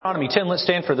Deuteronomy 10, let's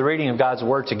stand for the reading of God's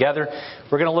Word together.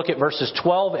 We're going to look at verses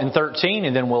 12 and 13,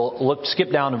 and then we'll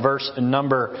skip down to verse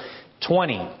number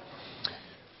 20.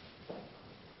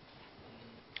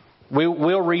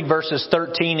 We'll read verses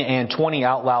 13 and 20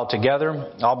 out loud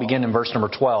together. I'll begin in verse number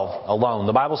 12 alone.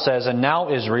 The Bible says, "And now,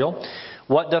 Israel,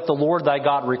 what doth the Lord thy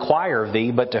God require of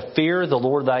thee, but to fear the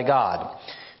Lord thy God,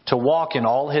 to walk in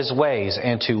all His ways,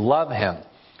 and to love Him,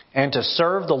 and to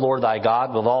serve the Lord thy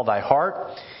God with all thy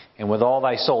heart, and with all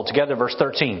thy soul." Together, verse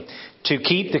 13. "To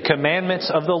keep the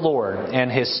commandments of the Lord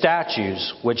and His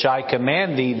statutes, which I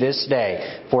command thee this day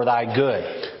for thy good."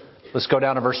 Let's go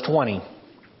down to verse 20.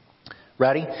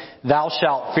 Ready? "Thou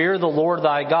shalt fear the Lord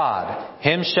thy God.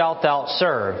 Him shalt thou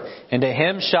serve, and to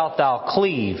Him shalt thou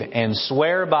cleave, and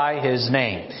swear by His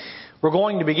name." We're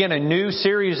going to begin a new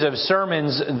series of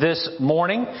sermons this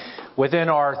morning within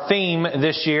our theme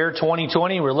this year,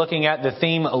 2020. We're looking at the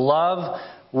theme, Love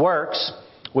Works.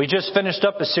 We just finished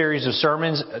up a series of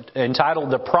sermons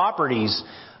entitled The Properties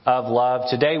of Love.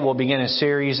 Today we'll begin a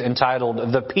series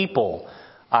entitled The People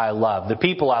I Love. The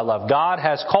People I Love. God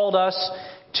has called us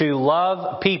to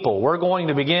love people. We're going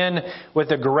to begin with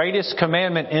the greatest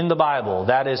commandment in the Bible.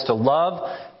 That is to love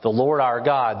the Lord our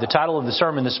God. The title of the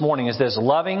sermon this morning is this: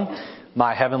 Loving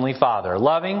My Heavenly Father.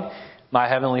 Loving My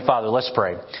Heavenly Father. Let's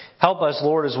pray. Help us,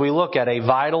 Lord, as we look at a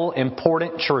vital,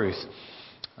 important truth.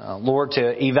 Lord,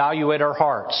 to evaluate our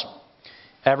hearts.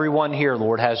 Everyone here,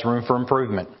 Lord, has room for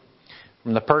improvement.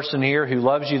 From the person here who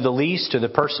loves you the least to the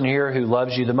person here who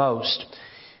loves you the most.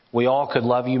 We all could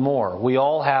love you more. We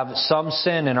all have some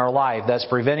sin in our life that's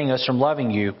preventing us from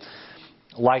loving you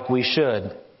like we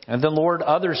should. And then, Lord,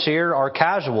 others here are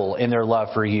casual in their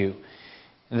love for you.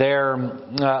 They're,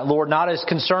 Lord, not as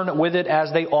concerned with it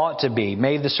as they ought to be.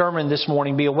 May the sermon this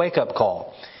morning be a wake-up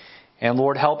call. And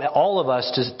Lord, help all of us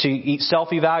to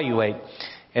self-evaluate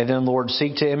and then, Lord,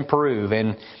 seek to improve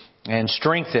and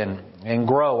strengthen and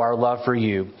grow our love for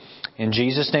you. In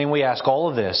Jesus' name we ask all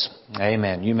of this.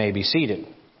 Amen. You may be seated.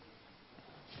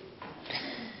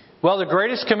 Well, the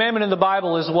greatest commandment in the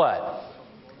Bible is what?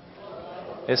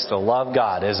 It's to love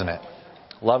God, isn't it?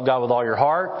 Love God with all your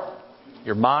heart,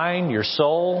 your mind, your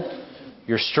soul,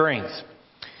 your strength.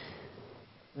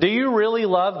 Do you really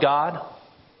love God?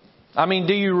 I mean,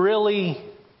 do you really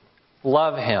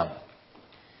love Him?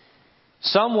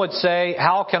 Some would say,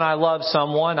 how can I love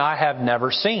someone I have never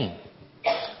seen?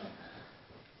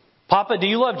 Papa, do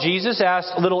you love Jesus?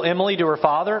 Asked little Emily to her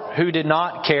father, who did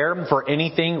not care for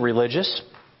anything religious.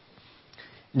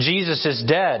 Jesus is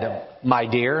dead, my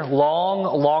dear. Long,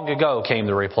 long ago, came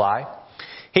the reply.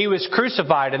 He was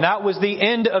crucified, and that was the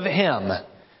end of Him.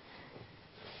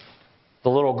 The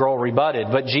little girl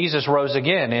rebutted, but Jesus rose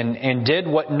again and did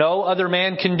what no other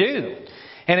man can do.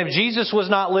 And if Jesus was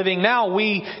not living now,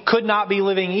 we could not be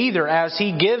living either, as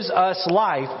He gives us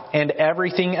life and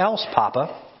everything else,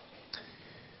 Papa.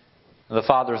 The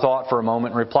father thought for a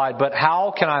moment and replied, but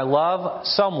how can I love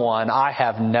someone I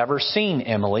have never seen,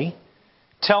 Emily?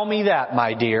 Tell me that,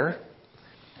 my dear.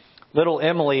 Little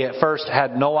Emily at first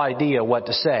had no idea what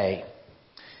to say.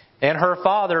 And her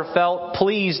father felt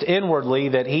pleased inwardly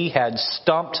that he had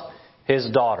stumped his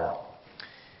daughter.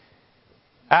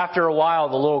 After a while,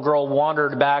 the little girl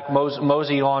wandered back,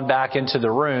 moseyed on back into the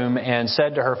room and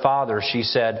said to her father, she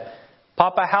said,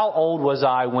 Papa, how old was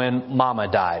I when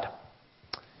Mama died?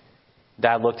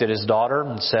 Dad looked at his daughter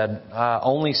and said,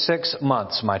 only 6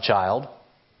 months, my child.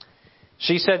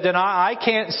 She said, then I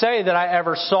can't say that I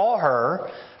ever saw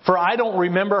her, for I don't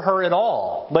remember her at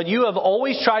all. But you have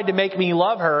always tried to make me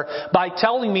love her by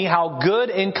telling me how good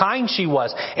and kind she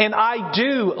was. And I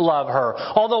do love her,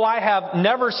 although I have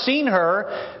never seen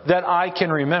her that I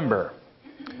can remember.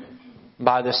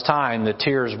 By this time, the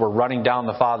tears were running down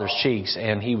the father's cheeks,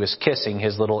 and he was kissing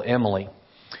his little Emily.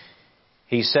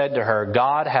 He said to her,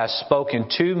 God has spoken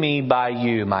to me by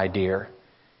you, my dear.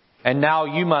 And now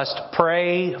you must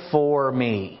pray for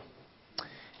me.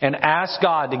 And ask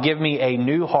God to give me a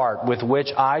new heart with which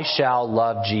I shall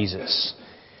love Jesus.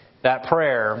 That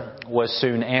prayer was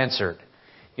soon answered.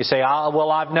 You say,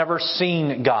 well, I've never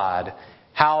seen God.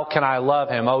 How can I love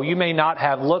Him? Oh, you may not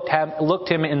have looked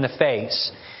Him in the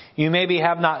face. You maybe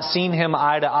have not seen Him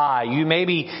eye to eye. You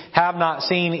maybe have not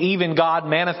seen even God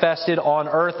manifested on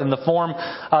earth in the form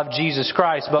of Jesus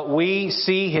Christ. But we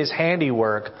see His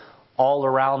handiwork all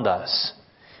around us.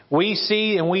 We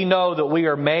see and we know that we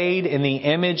are made in the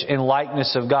image and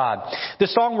likeness of God. The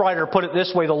songwriter put it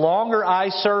this way, the longer I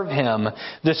serve Him,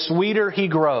 the sweeter He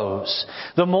grows.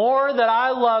 The more that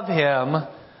I love Him,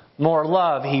 more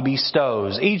love He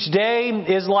bestows. Each day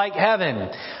is like heaven.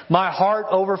 My heart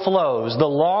overflows. The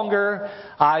longer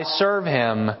I serve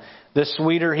Him, the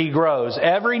sweeter He grows.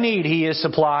 Every need He is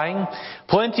supplying,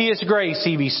 plenteous grace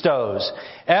He bestows.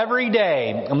 Every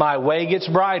day my way gets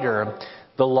brighter,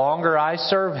 the longer I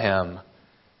serve Him,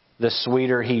 the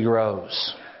sweeter He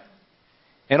grows.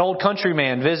 An old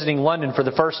countryman visiting London for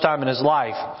the first time in his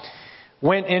life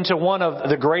went into one of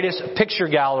the greatest picture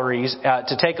galleries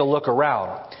to take a look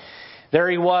around. There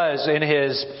he was in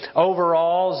his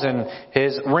overalls and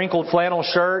his wrinkled flannel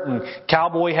shirt and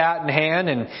cowboy hat in hand,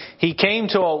 and he came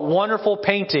to a wonderful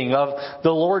painting of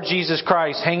the Lord Jesus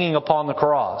Christ hanging upon the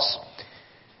cross.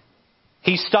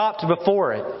 He stopped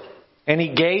before it and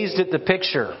he gazed at the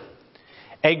picture.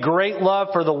 A great love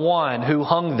for the one who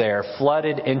hung there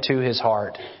flooded into his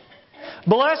heart.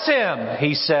 "Bless Him,"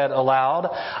 he said aloud.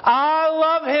 "I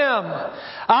love Him.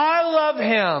 I love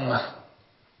Him."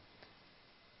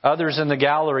 Others in the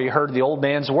gallery heard the old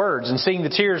man's words, and seeing the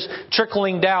tears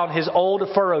trickling down his old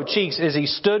furrowed cheeks as he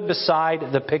stood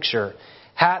beside the picture,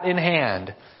 hat in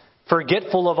hand,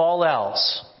 forgetful of all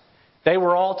else, they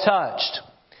were all touched.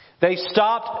 They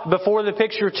stopped before the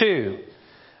picture too.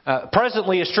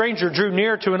 Presently, a stranger drew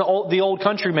near to the old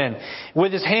countryman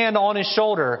with his hand on his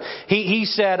shoulder. He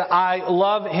said, "I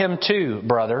love him too,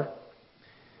 brother."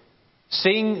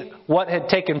 Seeing what had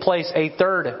taken place, a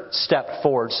third stepped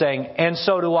forward, saying, "And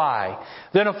so do I."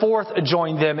 Then a fourth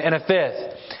joined them, and a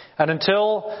fifth.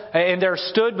 And there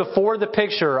stood before the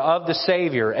picture of the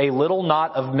Savior a little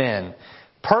knot of men,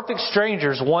 perfect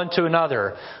strangers one to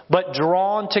another, but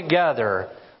drawn together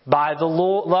by the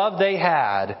love they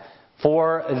had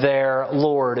for their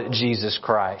Lord Jesus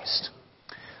Christ.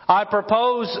 I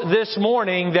propose this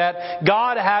morning that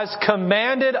God has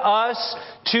commanded us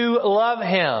to love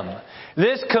Him.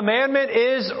 This commandment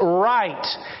is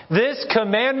right. This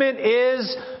commandment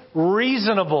is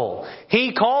reasonable.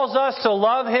 He calls us to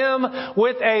love Him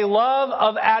with a love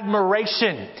of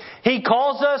admiration. He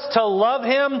calls us to love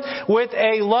Him with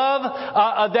a love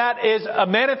that is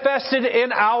manifested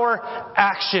in our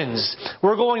actions.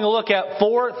 We're going to look at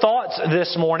 4 thoughts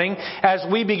this morning as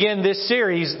we begin this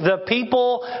series, The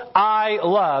People I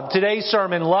Love. Today's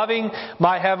sermon, Loving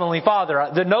My Heavenly Father.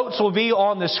 The notes will be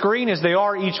on the screen as they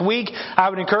are each week.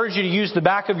 I would encourage you to use the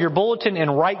back of your bulletin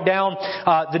and write down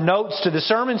the notes to the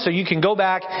sermon so you can go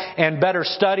back and better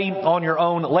study on your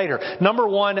own later. Number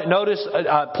 1, notice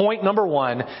point number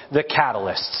 1, the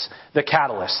catalysts. The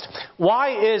catalyst.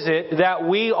 Why is it that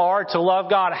we are to love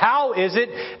God? How is it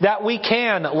that we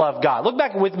can love God? Look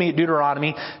back with me at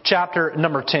Deuteronomy chapter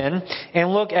number 10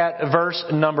 and look at verse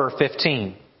number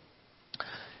 15.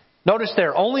 Notice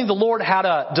there, only the Lord had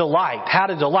a delight.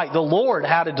 The Lord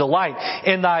had a delight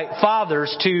in thy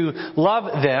fathers to love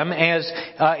them as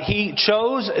He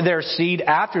chose their seed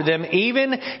after them,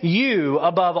 even you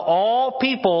above all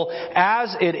people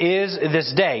as it is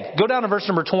this day. Go down to verse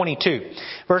number 22.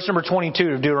 Verse number 22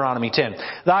 of Deuteronomy 10.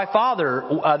 Thy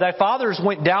fathers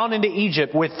went down into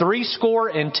Egypt with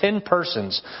 70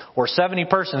 persons, or 70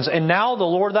 persons. And now the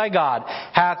Lord thy God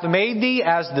hath made thee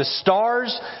as the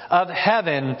stars of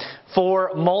heaven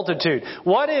for multitude.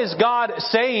 What is God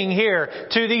saying here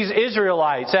to these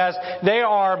Israelites as they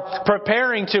are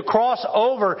preparing to cross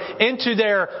over into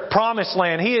their promised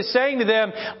land? He is saying to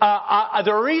them,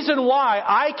 the reason why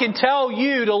I can tell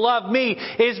you to love me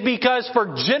is because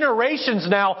for generations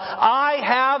now, I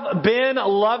have been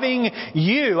loving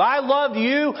you. I loved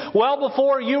you well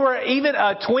before you were even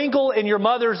a twinkle in your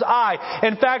mother's eye.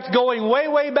 In fact, going way,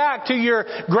 way back to your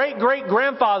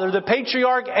great-great-grandfather, the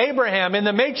patriarch Abraham and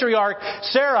the matriarch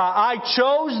Sarah, I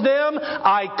chose them,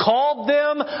 I called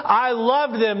them, I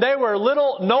loved them. They were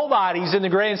little nobodies in the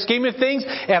grand scheme of things,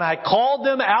 and I called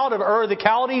them out of Ur of the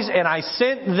Chaldees, and I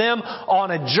sent them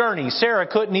on a journey. Sarah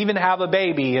couldn't even have a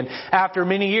baby, and after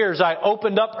many years, I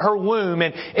opened up her womb,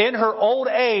 and in her old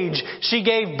age, she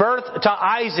gave birth to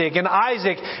Isaac, and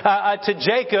Isaac to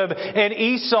Jacob and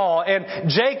Esau,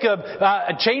 and Jacob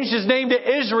changed his name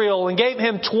to Israel and gave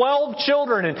him 12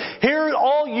 children, and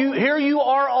here you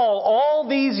are all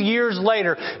these years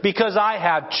later, because I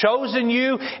have chosen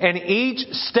you, and each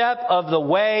step of the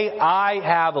way I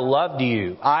have loved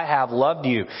you. I have loved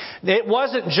you. It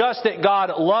wasn't just that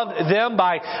God loved them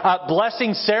by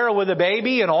blessing Sarah with a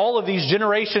baby and all of these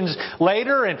generations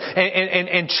later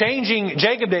and changing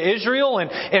Jacob to Israel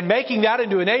and making that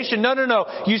into a nation. No.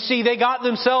 You see, they got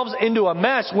themselves into a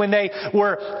mess when they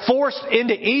were forced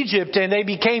into Egypt and they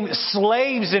became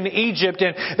slaves in Egypt,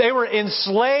 and they were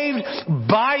enslaved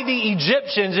by the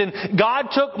Egyptians. And God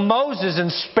took Moses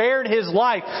and spared his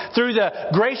life through the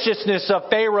graciousness of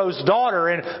Pharaoh's daughter.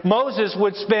 And Moses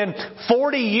would spend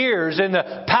 40 years in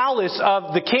the palace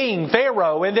of the king,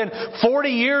 Pharaoh, and then 40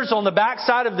 years on the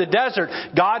backside of the desert.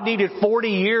 God needed 40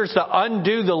 years to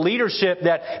undo the leadership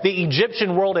that the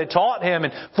Egyptian world had taught him,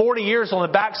 and 40 years on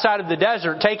the backside of the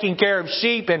desert taking care of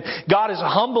sheep, and God is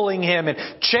humbling him and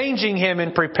changing him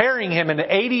and preparing him. And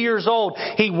at 80 years old,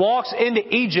 he walks into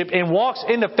Egypt and walks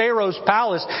into Pharaoh's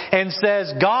palace and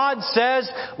says, God says,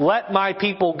 let my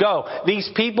people go. These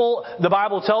people, the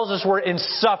Bible tells us, were in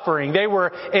suffering. They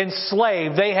were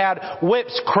enslaved. They had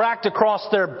whips cracked across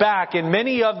their back, and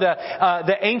many of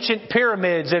the ancient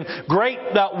pyramids and great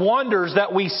wonders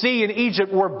that we see in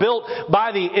Egypt were built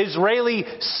by the Israeli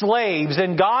slaves.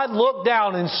 And God looked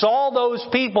down and saw those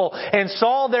people and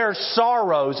saw their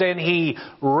sorrows, and He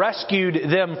rescued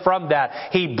them from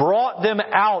that. He brought them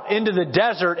out into the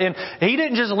desert, and He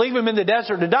didn't just leave them in the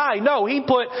desert to die. No, He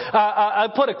put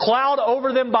a cloud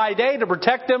over them by day to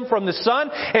protect them from the sun,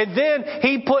 and then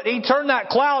He turned that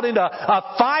cloud into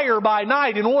a fire by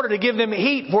night in order to give them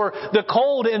heat for the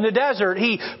cold in the desert.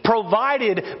 He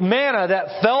provided manna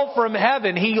that fell from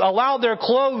heaven. He allowed their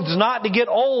clothes not to get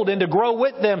old and to grow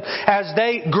with them as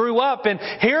they grew up. And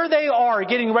here they are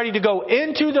getting ready to go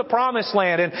into the promised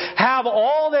land and have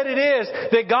all that it is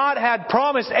that God had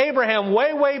promised Abraham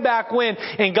way, way back when.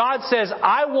 And God says,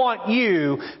 I want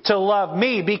you to love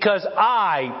me because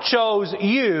I chose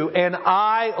you and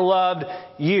I loved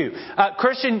you.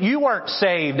 Christian, you weren't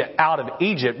saved out of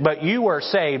Egypt, but you were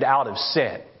saved out of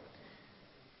sin.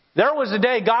 There was a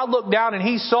day God looked down and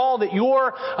He saw that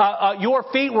your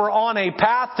feet were on a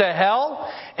path to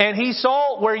hell, and He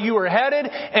saw where you were headed,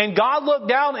 and God looked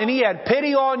down and He had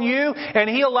pity on you, and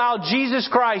He allowed Jesus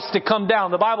Christ to come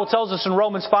down. The Bible tells us in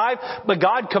Romans 5, but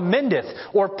God commendeth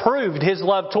or proved His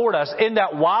love toward us in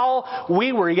that while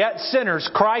we were yet sinners,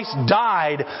 Christ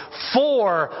died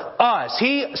for us.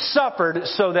 He suffered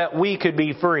so that we could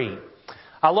be free.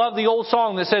 I love the old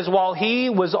song that says, while He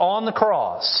was on the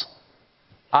cross,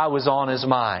 I was on His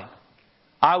mind.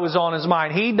 I was on His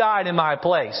mind. He died in my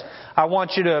place. I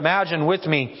want you to imagine with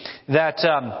me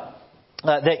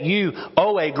that you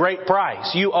owe a great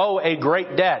price. You owe a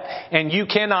great debt, and you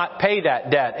cannot pay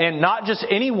that debt. And not just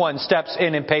anyone steps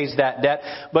in and pays that debt,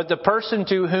 but the person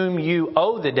to whom you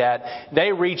owe the debt,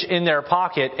 they reach in their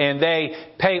pocket and they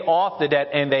pay off the debt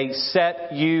and they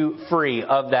set you free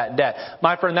of that debt.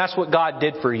 My friend, that's what God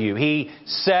did for you. He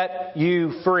set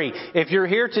you free. If you're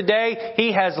here today,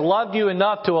 He has loved you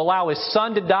enough to allow His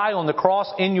Son to die on the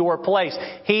cross in your place.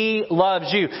 He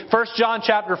loves you. 1 John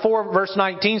chapter 4 verse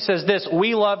 19 says this,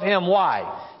 we love Him.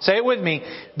 Why? Say it with me.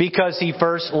 Because He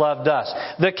first loved us.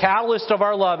 The catalyst of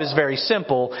our love is very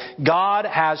simple. God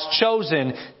has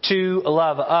chosen to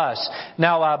love us.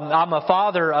 Now, I'm a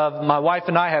father of, my wife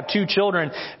and I have two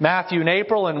children, Matthew and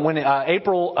April. And when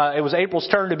it was April's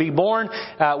turn to be born,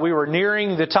 we were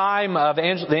nearing the time of the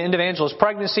end of Angela's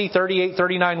pregnancy, 38,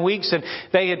 39 weeks. And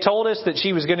they had told us that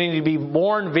she was going to be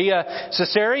born via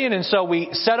cesarean. And so we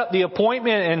set up the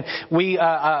appointment, and we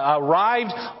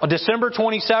arrived on December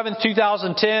 27th,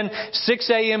 2010. 6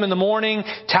 a.m. in the morning,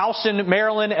 Towson,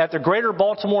 Maryland, at the Greater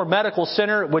Baltimore Medical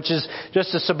Center, which is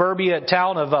just a suburbia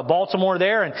town of Baltimore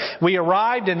there. And we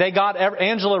arrived, and they got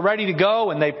Angela ready to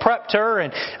go, and they prepped her.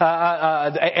 And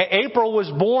April was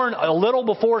born a little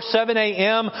before 7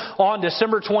 a.m. on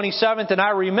December 27th. And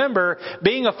I remember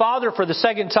being a father for the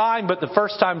second time, but the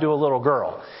first time to a little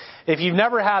girl. If you've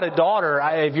never had a daughter,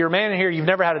 if you're a man here, you've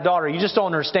never had a daughter, you just don't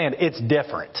understand. It's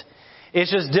different. It's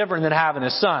just different than having a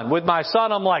son. With my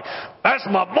son, I'm like, that's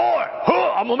my boy.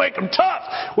 I'm going to make him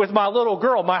tough. With my little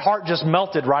girl, my heart just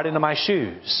melted right into my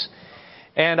shoes.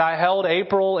 And I held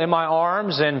April in my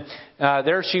arms, and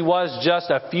there she was, just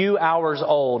a few hours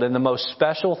old, and the most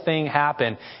special thing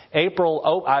happened.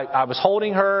 April, I was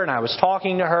holding her, and I was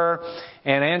talking to her,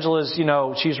 and Angela's,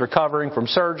 she's recovering from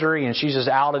surgery, and she's just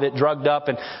out of it, drugged up,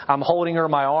 and I'm holding her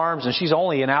in my arms, and she's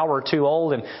only an hour or two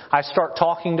old, and I start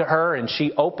talking to her, and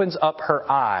she opens up her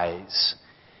eyes,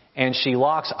 and she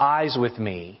locks eyes with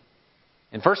me.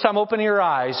 And first time opening her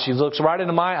eyes, she looks right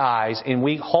into my eyes, and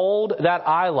we hold that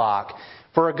eye lock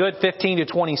for a good 15 to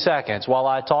 20 seconds while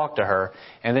I talk to her,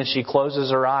 and then she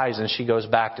closes her eyes and she goes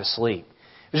back to sleep.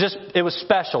 It was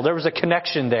special. There was a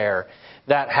connection there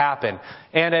that happened.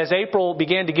 And as April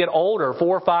began to get older,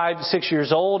 4, 5, 6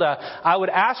 years old, I would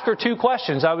ask her two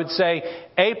questions. I would say,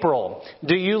 April,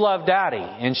 do you love Daddy?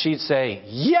 And she'd say,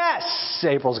 yes!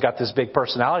 April's got this big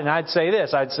personality. And I'd say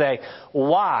this. I'd say,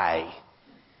 why?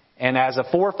 And as a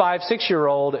 4, 5,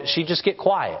 6-year-old, she'd just get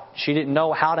quiet. She didn't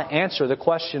know how to answer the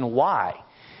question, why?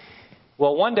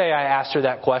 Well, one day I asked her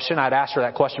that question. I'd asked her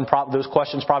that question, those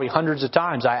questions probably hundreds of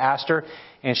times. I asked her,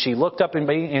 and she looked up at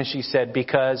me and she said,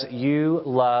 because you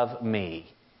love me.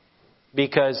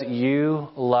 Because you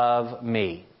love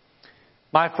me.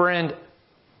 My friend,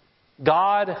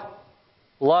 God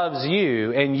loves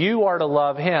you, and you are to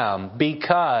love Him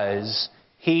because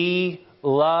He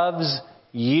loves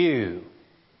you.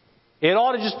 It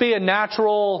ought to just be a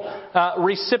natural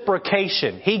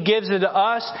reciprocation. He gives it to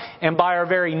us, and by our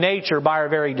very nature, by our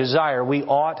very desire, we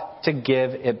ought to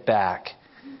give it back.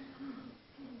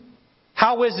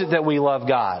 How is it that we love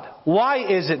God? Why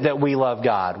is it that we love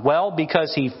God? Well,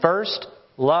 because He first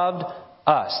loved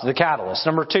us. The catalyst.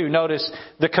 Number 2, notice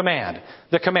the command.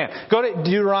 The command. Go to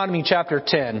Deuteronomy chapter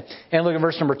 10 and look at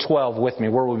verse number 12 with me,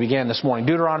 where we began this morning.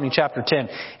 Deuteronomy chapter 10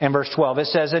 and verse 12. It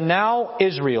says, "And now,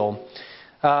 Israel,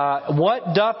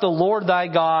 what doth the Lord thy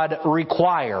God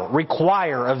require?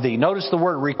 Require of thee." Notice the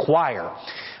word require.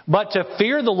 "But to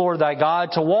fear the Lord thy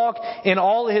God, to walk in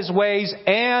all His ways,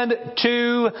 and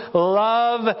to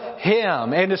love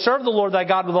Him, and to serve the Lord thy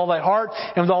God with all thy heart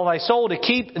and with all thy soul, to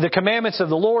keep the commandments of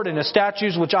the Lord and His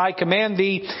statutes which I command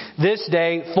thee this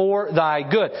day for thy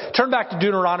good." Turn back to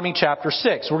Deuteronomy chapter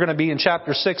 6. We're going to be in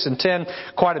chapter 6 and 10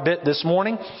 quite a bit this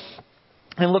morning.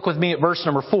 And look with me at verse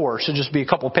number 4. It should just be a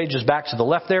couple of pages back to the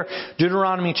left there.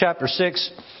 Deuteronomy chapter 6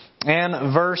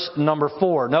 and verse number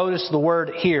 4. Notice the word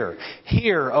hear.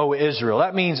 Hear, O Israel.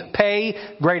 That means pay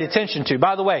great attention to.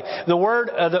 By the way, the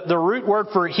word, the root word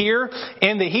for hear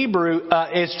in the Hebrew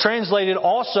is translated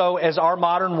also as our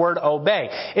modern word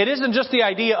obey. It isn't just the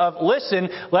idea of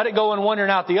listen, let it go in one ear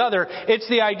and out the other. It's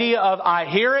the idea of I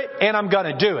hear it and I'm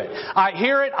going to do it. I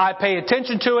hear it, I pay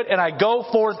attention to it, and I go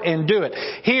forth and do it.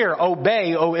 Hear,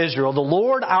 obey, O Israel. The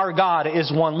Lord our God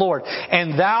is one Lord.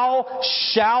 And thou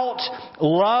shalt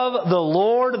love the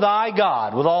Lord thy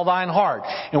God with all thine heart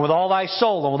and with all thy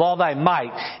soul and with all thy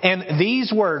might. And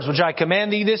these words which I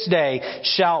command thee this day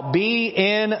shall be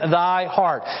in thy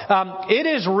heart. It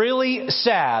is really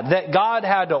sad that God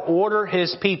had to order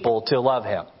His people to love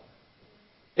Him.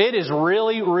 It is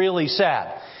really, really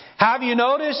sad. Have you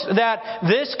noticed that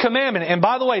this commandment, and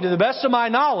by the way, to the best of my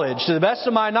knowledge,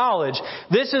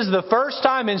 this is the first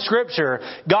time in Scripture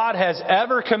God has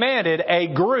ever commanded a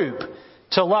group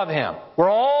to love Him. We're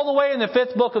all the way in the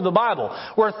 5th book of the Bible.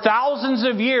 We're thousands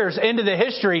of years into the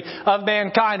history of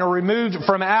mankind, or removed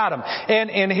from Adam.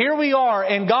 And here we are,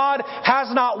 and God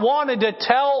has not wanted to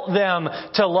tell them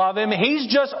to love Him. He's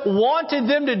just wanted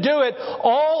them to do it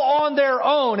all on their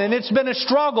own, and it's been a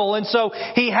struggle. And so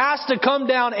He has to come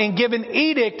down and give an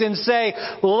edict and say,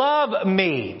 love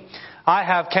me. I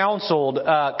have counseled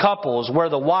couples where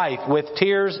the wife, with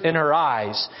tears in her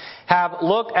eyes, has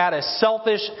looked at a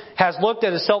selfish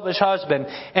husband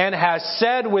and has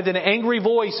said with an angry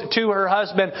voice to her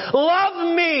husband,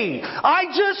 "Love me! I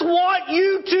just want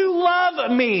you to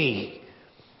love me.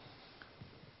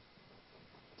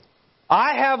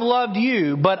 I have loved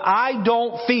you, but I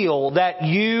don't feel that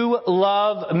you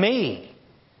love me."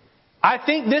 I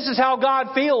think this is how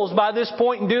God feels by this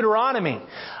point in Deuteronomy.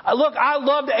 Look, I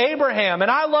loved Abraham, and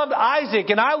I loved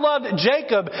Isaac, and I loved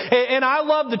Jacob, and I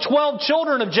loved the 12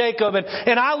 children of Jacob,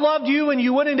 and I loved you when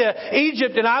you went into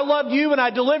Egypt, and I loved you when I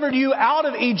delivered you out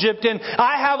of Egypt, and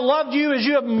I have loved you as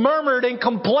you have murmured and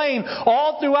complained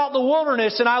all throughout the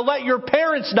wilderness, and I let your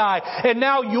parents die, and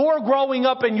now you're growing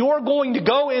up and you're going to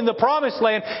go in the promised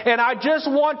land, and I just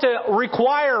want to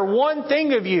require one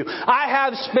thing of you. I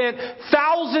have spent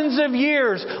thousands of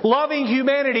years loving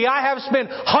humanity. I have spent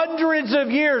hundreds of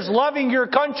years loving your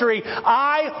country.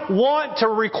 I want to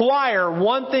require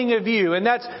one thing of you, and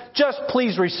that's just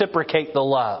please reciprocate the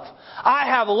love. I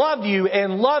have loved you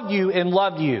and loved you and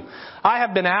loved you. I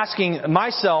have been asking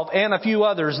myself and a few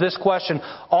others this question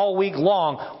all week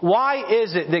long. Why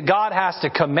is it that God has to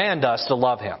command us to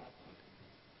love Him?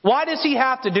 Why does He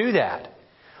have to do that?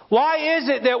 Why is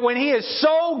it that when He is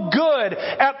so good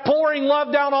at pouring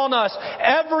love down on us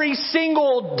every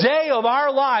single day of our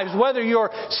lives, whether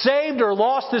you're saved or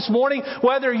lost this morning,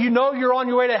 whether you know you're on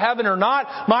your way to heaven or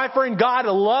not, my friend, God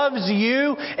loves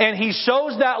you and He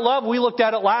shows that love. We looked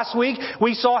at it last week.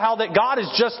 We saw how that God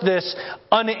is just this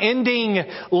unending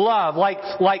love, like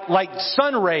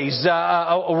sun rays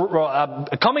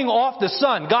coming off the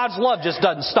sun. God's love just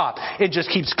doesn't stop. It just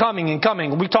keeps coming and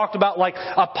coming. We talked about like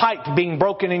a pipe being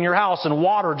broken in your house and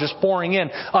water just pouring in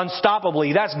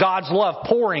unstoppably. That's God's love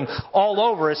pouring all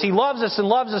over us. He loves us and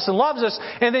loves us and loves us.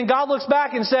 And then God looks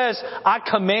back and says, I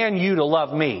command you to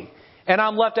love me. And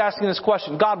I'm left asking this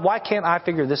question, God, why can't I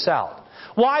figure this out?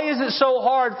 Why is it so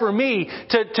hard for me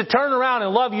to turn around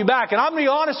and love you back? And I'm going to be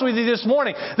honest with you this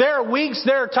morning. There are weeks,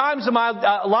 there are times in my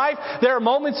life, there are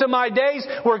moments in my days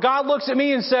where God looks at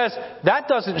me and says, that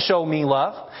doesn't show me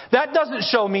love. That doesn't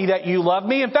show me that you love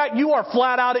me. In fact, you are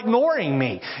flat out ignoring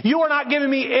me. You are not giving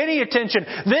me any attention.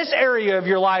 This area of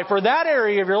your life or that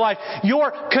area of your life,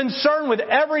 you're concerned with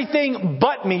everything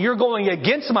but me. You're going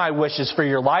against my wishes for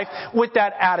your life with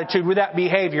that attitude, with that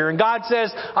behavior. And God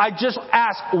says, I just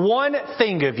ask one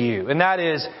thing of you, and that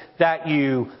is that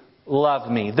you love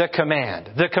me. The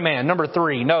command. The command. Number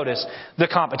 3, notice the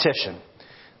competition.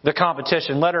 The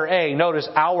competition. Letter A, notice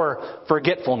our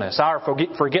forgetfulness. Our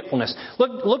forgetfulness.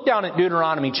 Look down at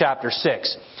Deuteronomy chapter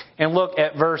 6 and look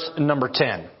at verse number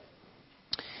 10.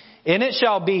 And it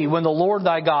shall be when the Lord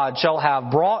thy God shall have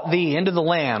brought thee into the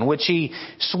land which he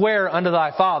sware unto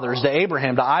thy fathers, to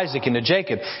Abraham, to Isaac, and to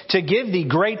Jacob, to give thee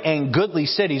great and goodly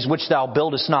cities which thou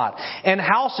buildest not, and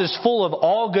houses full of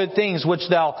all good things which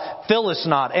thou fillest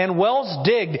not, and wells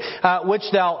digged which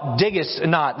thou diggest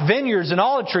not, vineyards and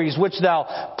olive trees which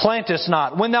thou plantest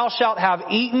not. When thou shalt have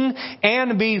eaten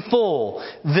and be full,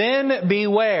 then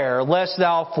beware lest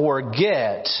thou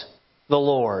forget the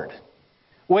Lord,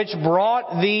 which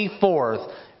brought thee forth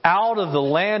out of the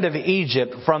land of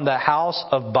Egypt from the house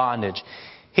of bondage.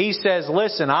 He says,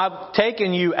 listen, I've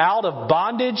taken you out of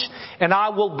bondage, and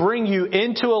I will bring you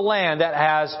into a land that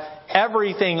has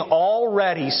everything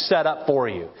already set up for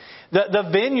you. The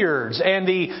vineyards and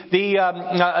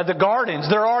the gardens,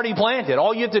 they're already planted.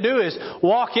 All you have to do is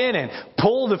walk in and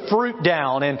pull the fruit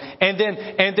down and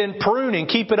then prune and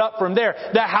keep it up from there.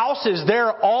 The houses,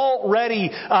 they're already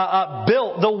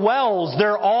built. The wells,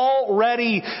 they're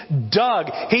already dug.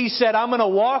 He said, I'm going to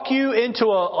walk you into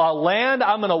a land.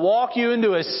 I'm going to walk you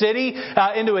into a city,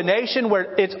 into a nation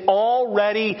where it's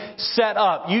already set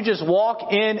up. You just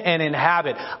walk in and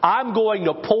inhabit. I'm going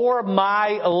to pour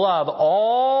my love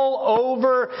all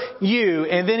over you.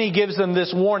 And then he gives them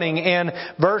this warning in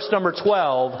verse number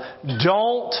 12.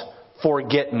 Don't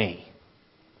forget me.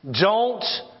 Don't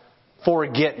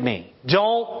forget me.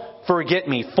 Don't forget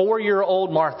me.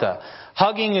 4-year-old Martha,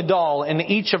 hugging a doll in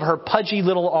each of her pudgy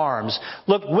little arms,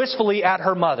 looked wistfully at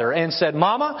her mother and said,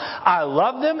 Mama, I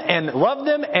love them and love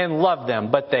them and love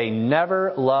them, but they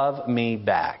never love me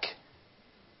back.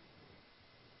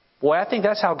 Boy, I think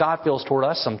that's how God feels toward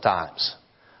us sometimes.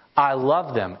 I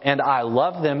love them, and I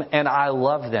love them, and I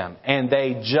love them, and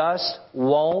they just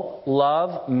won't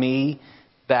love me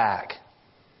back.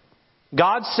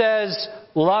 God says,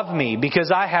 love me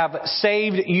because I have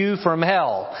saved you from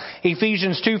hell.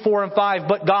 Ephesians 2, 4, and 5.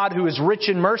 But God, who is rich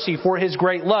in mercy for His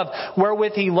great love,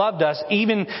 wherewith He loved us,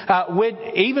 even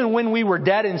when we were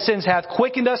dead in sins, hath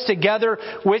quickened us together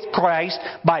with Christ.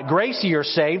 By grace ye are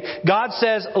saved. God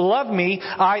says, love me,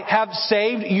 I have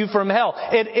saved you from hell.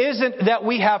 It isn't that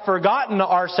we have forgotten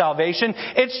our salvation.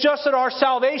 It's just that our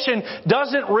salvation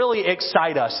doesn't really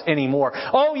excite us anymore.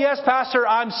 Oh yes, Pastor,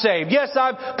 I'm saved. Yes,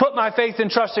 I've put my faith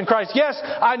and trust in Christ. Yes,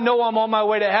 I know I'm on my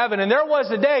way to heaven. And there was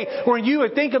a day when you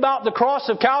would think about the cross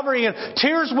of Calvary and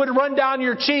tears would run down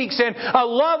your cheeks and a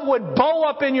love would bow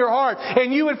up in your heart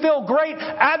and you would feel great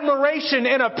admiration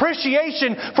and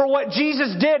appreciation for what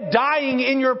Jesus did dying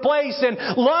in your place, and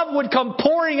love would come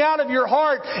pouring out of your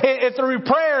heart through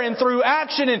prayer and through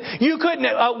action, and you couldn't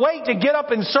wait to get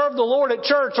up and serve the Lord at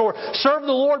church or serve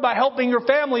the Lord by helping your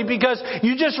family because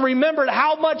you just remembered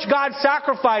how much God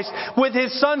sacrificed with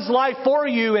His Son's life for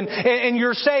you, and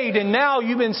you're saved, and now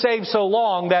you've been saved so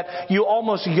long that you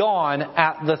almost yawn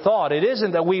at the thought. It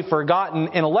isn't that we've forgotten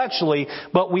intellectually,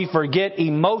 but we forget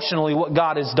emotionally what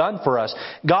God has done for us.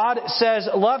 God says,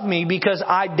 love me because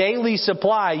I daily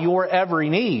supply your every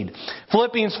need.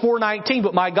 Philippians 4:19,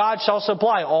 but my God shall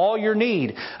supply all your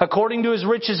need according to His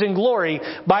riches and glory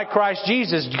by Christ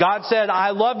Jesus. God said,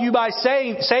 I love you by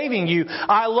saving you.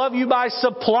 I love you by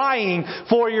supplying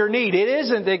for your need. It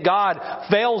isn't that God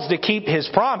fails to keep His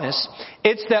promise.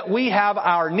 It's that we have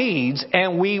our needs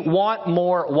and we want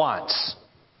more wants.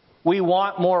 We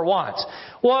want more wants.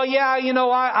 Well, yeah,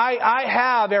 I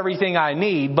have everything I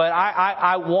need, but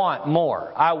I want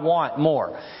more. I want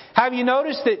more. Have you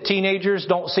noticed that teenagers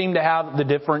don't seem to have the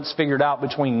difference figured out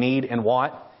between need and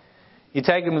want? You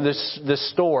take them to the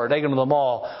store, take them to the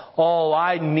mall. Oh,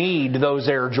 I need those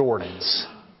Air Jordans.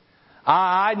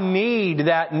 I need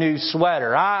that new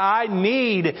sweater. I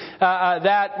need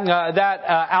that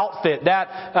outfit,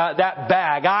 that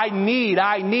bag. I need.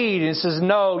 And it says,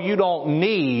 no, you don't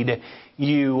need.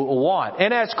 You want.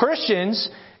 And as Christians,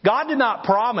 God did not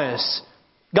promise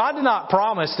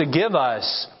to give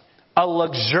us a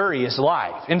luxurious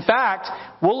life. In fact,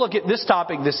 we'll look at this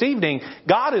topic this evening.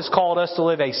 God has called us to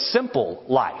live a simple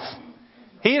life.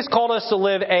 He has called us to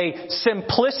live a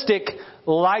simplistic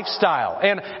lifestyle.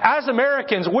 And as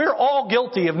Americans, we're all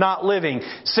guilty of not living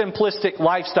simplistic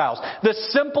lifestyles. The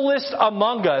simplest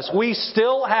among us, we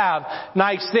still have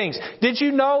nice things. Did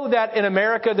you know that in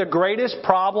America, the greatest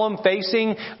problem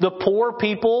facing the poor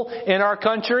people in our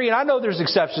country, and I know there's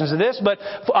exceptions to this, but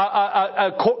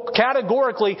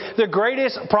categorically, the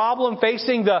greatest problem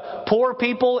facing the poor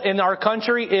people in our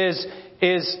country is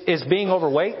being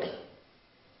overweight?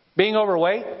 Being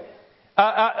overweight?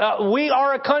 We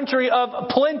are a country of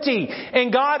plenty,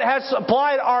 and God has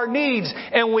supplied our needs,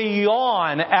 and we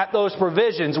yawn at those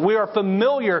provisions. We are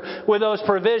familiar with those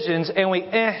provisions, and we,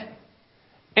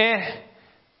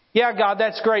 yeah, God,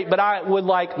 that's great, but I would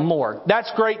like more.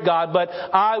 That's great, God, but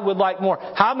I would like more.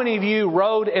 How many of you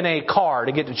rode in a car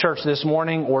to get to church this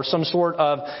morning, or some sort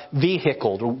of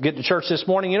vehicle to get to church this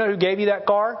morning? You know who gave you that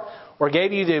car, or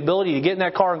gave you the ability to get in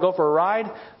that car and go for a ride?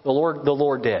 The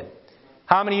Lord did.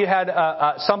 How many of you had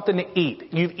something to eat?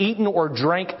 You've eaten or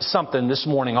drank something this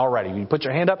morning already. You put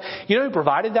your hand up. You know who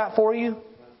provided that for you?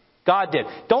 God did.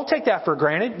 Don't take that for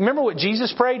granted. Remember what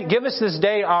Jesus prayed? Give us this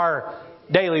day our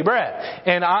daily bread.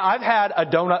 And I've had a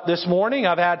donut this morning.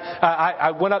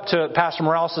 I went up to Pastor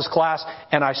Morales' class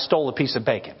and I stole a piece of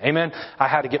bacon. Amen. I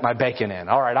had to get my bacon in.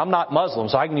 All right. I'm not Muslim,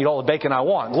 so I can eat all the bacon I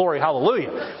want. Glory,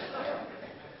 hallelujah.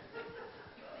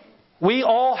 We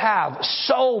all have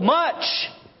so much.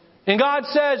 And God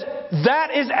says,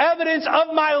 that is evidence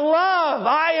of my love.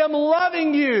 I am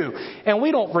loving you. And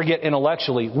we don't forget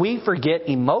intellectually. We forget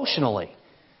emotionally.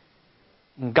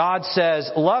 And God says,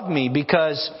 love me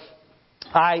because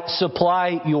I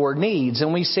supply your needs.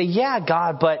 And we say, yeah,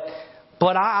 God, but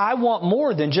I want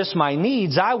more than just my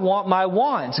needs. I want my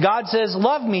wants. God says,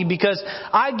 love me because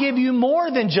I give you more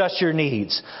than just your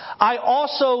needs. I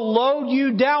also load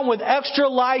you down with extra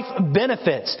life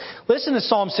benefits. Listen to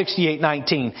Psalm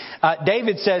 68:19.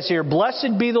 David says here,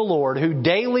 blessed be the Lord who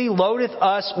daily loadeth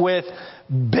us with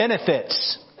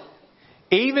benefits.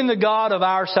 Even the God of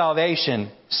our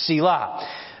salvation,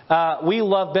 Selah. We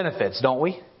love benefits, don't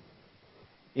we?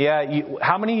 Yeah,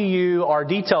 how many of you are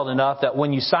detailed enough that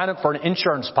when you sign up for an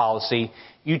insurance policy,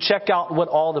 you check out what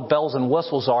all the bells and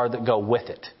whistles are that go with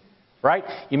it? Right?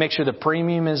 You make sure the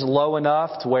premium is low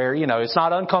enough to where, it's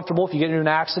not uncomfortable if you get into an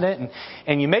accident.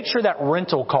 And you make sure that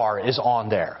rental car is on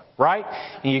there. Right?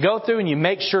 And you go through and you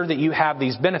make sure that you have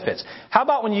these benefits. How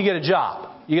about when you get a job?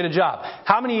 You get a job.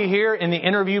 How many of you here in the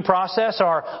interview process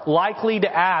are likely to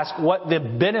ask what the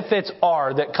benefits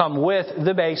are that come with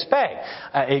the base pay?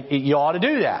 You ought to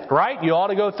do that, right? You ought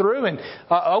to go through and,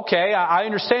 okay, I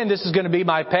understand this is going to be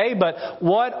my pay, but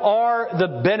what are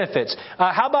the benefits?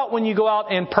 How about when you go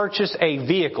out and purchase a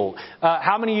vehicle?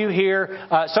 How many of you here,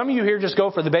 some of you here just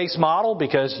go for the base model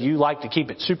because you like to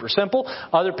keep it super simple.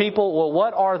 Other people, well,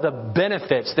 what are the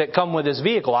benefits that come with this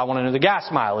vehicle? I want to know the gas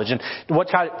mileage and what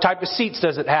type of seats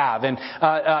does it have, and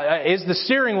is the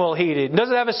steering wheel heated? Does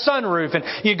it have a sunroof? And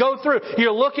you go through,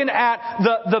 you're looking at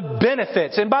the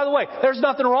benefits. And by the way, there's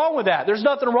nothing wrong with that. There's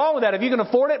nothing wrong with that. If you can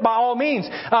afford it, by all means.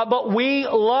 But we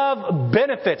love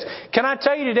benefits. Can I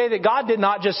tell you today that God did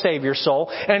not just save your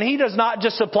soul, and He does not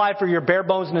just supply for your bare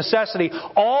bones necessity.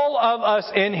 All of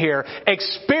us in here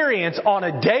experience on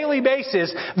a daily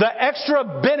basis the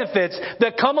extra benefits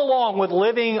that come along with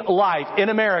living life in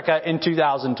America in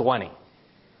 2020.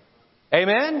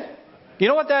 Amen? You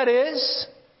know what that is?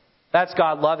 That's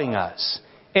God loving us.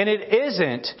 And it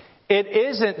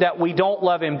isn't that we don't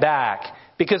love Him back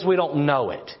because we don't know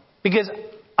it. Because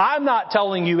I'm not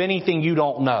telling you anything you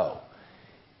don't know.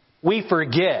 We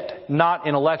forget, not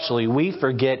intellectually, we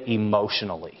forget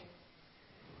emotionally.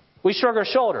 We shrug our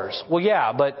shoulders. Well,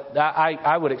 yeah, but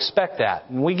I would expect that.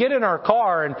 And we get in our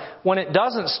car, and when it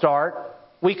doesn't start,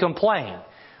 we complain.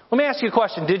 Let me ask you a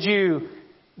question. Did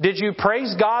you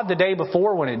praise God the day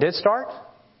before when it did start?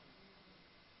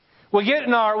 We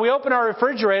open our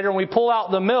refrigerator and we pull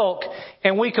out the milk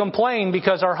and we complain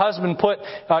because our husband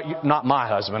not my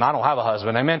husband, I don't have a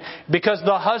husband, amen, because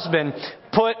the husband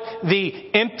put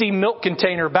the empty milk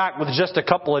container back with just a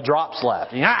couple of drops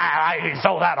left. I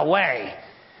throw that away.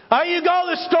 You go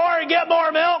to the store and get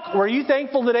more milk. Were you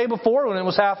thankful the day before when it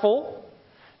was half full?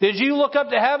 Did you look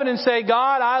up to heaven and say,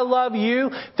 God, I love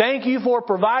you. Thank you for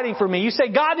providing for me. You say,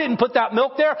 God didn't put that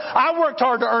milk there. I worked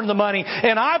hard to earn the money,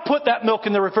 and I put that milk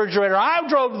in the refrigerator. I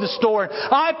drove to the store, and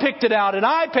I picked it out, and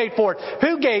I paid for it.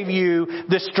 Who gave you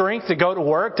the strength to go to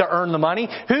work to earn the money?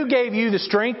 Who gave you the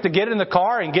strength to get in the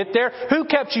car and get there? Who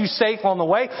kept you safe on the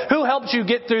way? Who helped you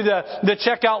get through the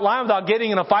checkout line without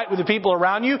getting in a fight with the people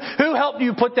around you? Who helped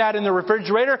you put that in the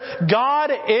refrigerator?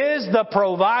 God is the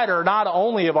provider not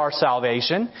only of our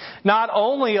salvation, not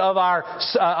only of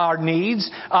our needs,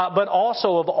 but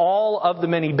also of all of the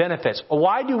many benefits.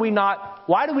 Why do we not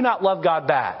love God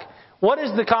back? What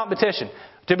is the competition?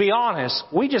 To be honest,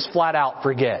 we just flat out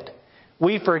forget.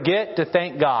 We forget to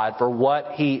thank God for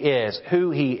what He is,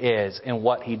 who He is, and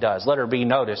what He does. Let her be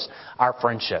noticed, our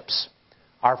friendships.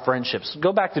 Our friendships.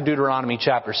 Go back to Deuteronomy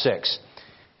chapter 6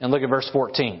 and look at verse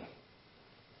 14.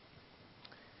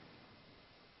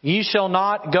 Ye shall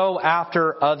not go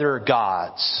after other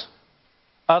gods,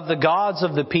 of the gods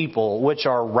of the people which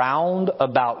are round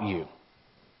about you.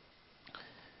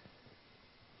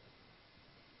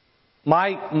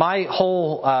 My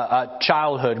whole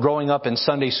childhood, growing up in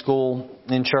Sunday school,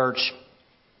 in church,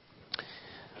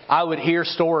 I would hear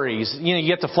stories. You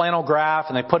get the flannel graph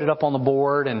and they put it up on the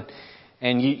board,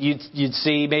 and you'd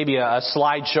see maybe a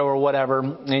slideshow or whatever,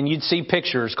 and you'd see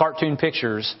pictures, cartoon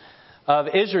pictures of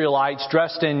Israelites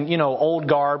dressed in, old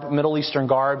garb, Middle Eastern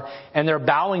garb, and they're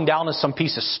bowing down to some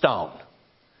piece of stone.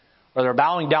 Or they're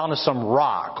bowing down to some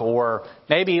rock, or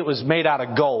maybe it was made out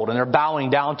of gold and they're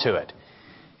bowing down to it.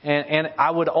 And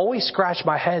I would always scratch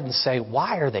my head and say,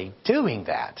 why are they doing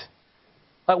that?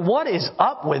 Like, what is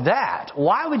up with that?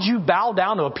 Why would you bow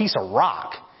down to a piece of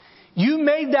rock? You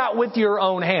made that with your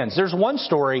own hands. There's one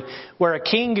story where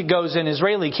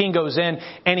Israeli king goes in,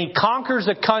 and he conquers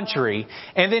a country,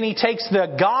 and then he takes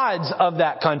the gods of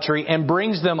that country and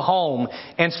brings them home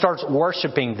and starts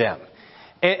worshiping them.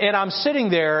 And I'm sitting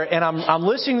there, and I'm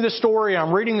listening to the story,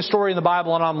 I'm reading the story in the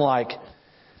Bible, and I'm like,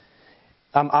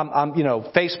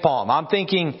 I'm face palm. I'm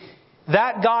thinking,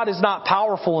 that God is not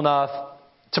powerful enough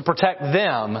to protect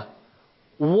them.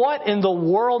 What in the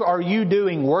world are you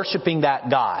doing worshiping that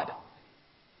God?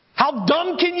 How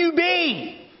dumb can you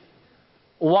be?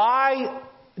 Why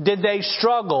did they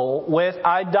struggle with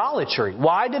idolatry?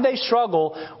 Why did they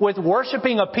struggle with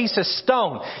worshiping a piece of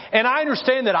stone? And I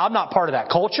understand that I'm not part of that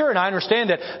culture, and I understand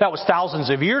that that was thousands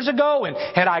of years ago, and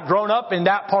had I grown up in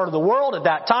that part of the world at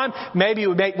that time, maybe it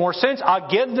would make more sense. I'll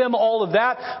give them all of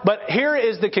that. But here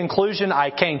is the conclusion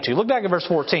I came to. Look back at verse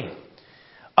 14.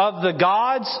 Of the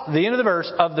gods, the end of the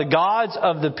verse, of the gods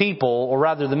of the people, or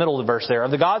rather the middle of the verse there,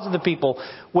 of the gods of the people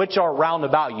which are round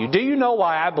about you. Do you know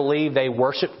why I believe they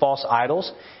worship false idols?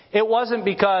 It wasn't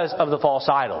because of the false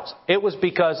idols. It was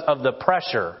because of the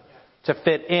pressure to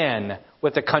fit in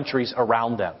with the countries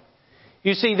around them.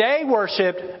 You see, they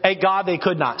worshipped a God they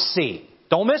could not see.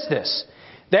 Don't miss this.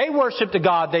 They worshipped a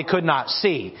God they could not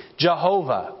see.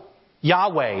 Jehovah,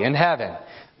 Yahweh in heaven.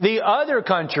 The other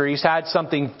countries had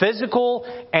something physical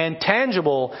and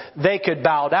tangible they could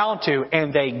bow down to,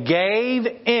 and they gave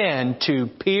in to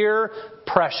peer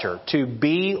pressure to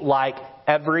be like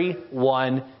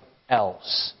everyone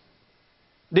else.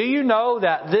 Do you know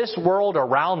that this world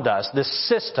around us, the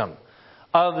system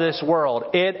of this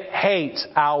world, it hates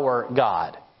our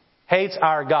God. Hates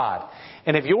our God.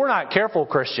 And if you're not careful,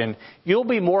 Christian, you'll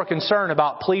be more concerned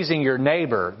about pleasing your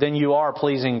neighbor than you are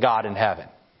pleasing God in heaven.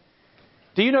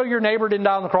 Do you know your neighbor didn't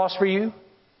die on the cross for you?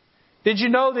 Did you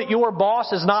know that your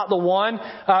boss is not the one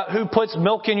who puts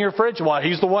milk in your fridge? Well,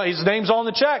 he's the one. His name's on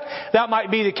the check. That might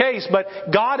be the case, but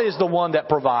God is the one that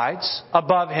provides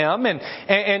above him.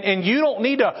 And you don't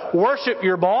need to worship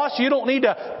your boss. You don't need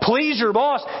to please your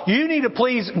boss. You need to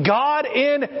please God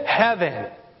in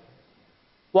heaven.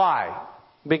 Why?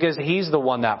 Because He's the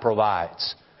one that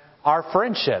provides. Our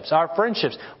friendships.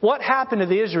 What happened to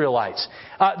the Israelites?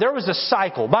 There was a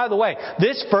cycle. By the way,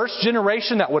 this first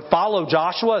generation that would follow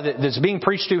Joshua, that's being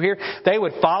preached to here, they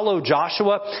would follow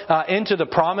Joshua into the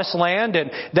promised land, and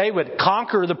they would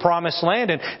conquer the promised land,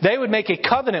 and they would make a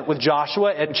covenant with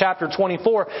Joshua in chapter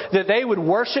 24 that they would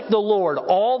worship the Lord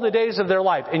all the days of their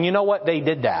life. And you know what? They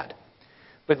did that.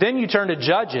 But then you turn to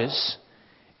Judges.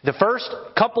 The first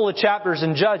couple of chapters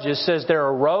in Judges says there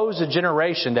arose a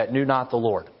generation that knew not the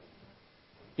Lord.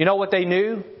 You know what they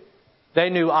knew? They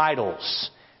knew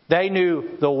idols. They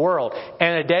knew the world.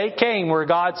 And a day came where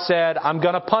God said, I'm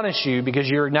going to punish you because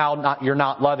you're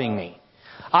not loving me.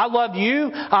 I loved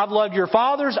you. I've loved your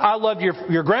fathers. I loved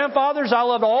your grandfathers. I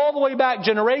loved all the way back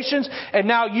generations. And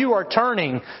now you are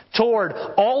turning toward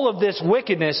all of this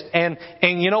wickedness. And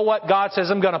you know what? God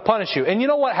says, I'm going to punish you. And you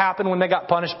know what happened when they got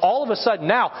punished? All of a sudden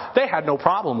now, they had no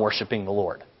problem worshiping the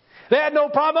Lord. They had no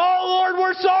problem. Oh, Lord,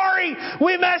 we're sorry.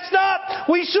 We messed up.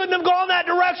 We shouldn't have gone that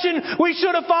direction. We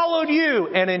should have followed you.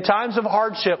 And in times of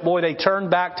hardship, boy, they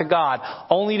turned back to God,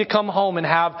 only to come home and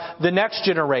have the next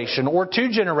generation or two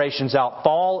generations out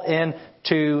fall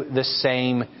into the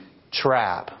same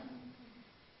trap.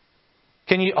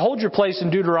 Can you hold your place in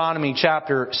Deuteronomy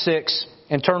chapter 6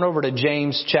 and turn over to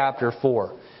James chapter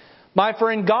 4? My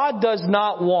friend, God does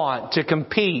not want to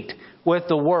compete with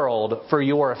the world for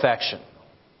your affection.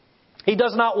 He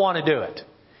does not want to do it.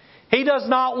 He does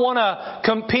not want to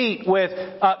compete with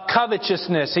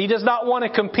covetousness. He does not want to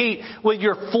compete with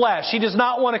your flesh. He does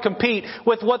not want to compete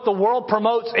with what the world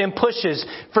promotes and pushes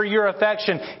for your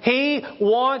affection. He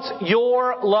wants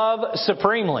your love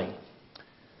supremely.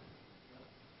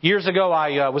 Years ago,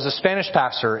 I was a Spanish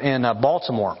pastor in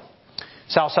Baltimore,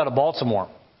 south side of Baltimore.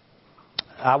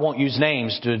 I won't use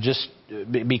names to just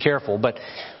be careful, but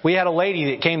we had a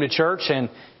lady that came to church, and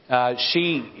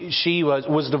she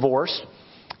was divorced.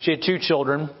 She had 2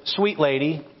 children, sweet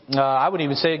lady, I would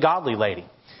even say a godly lady.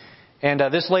 And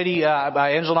this lady,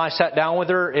 Angela and I sat down with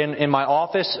her in my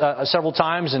office several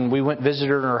times, and we went and visited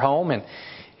her in her home,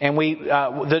 and we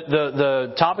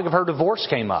the topic of her divorce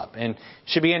came up, and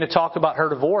she began to talk about her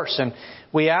divorce, and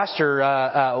we asked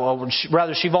her,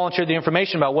 she volunteered the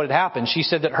information about what had happened. She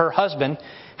said that her husband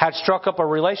had struck up a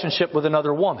relationship with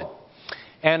another woman.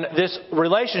 And this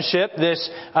relationship, this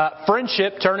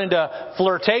friendship turned into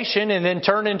flirtation and then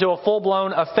turned into a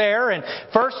full-blown affair. And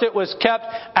first it was kept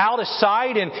out of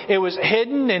sight and it was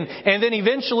hidden. And then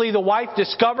eventually the wife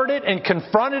discovered it and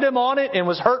confronted him on it and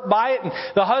was hurt by it. And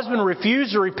the husband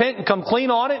refused to repent and come clean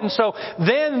on it. And so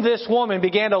then this woman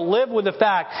began to live with the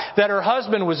fact that her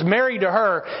husband was married to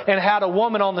her and had a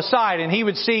woman on the side. And he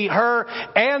would see her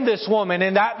and this woman.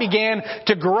 And that began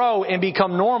to grow and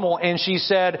become normal. And she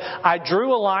said, I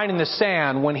drew a line in the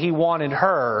sand when he wanted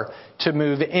her to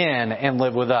move in and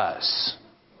live with us.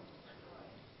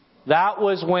 That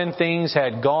was when things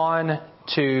had gone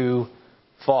too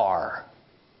far.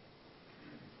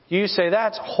 You say,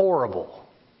 that's horrible.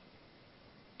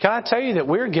 Can I tell you that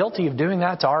we're guilty of doing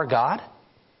that to our God?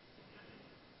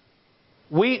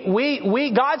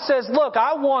 God says, look,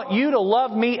 I want you to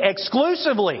love me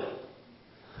exclusively.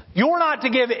 You're not to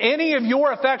give any of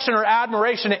your affection or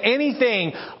admiration to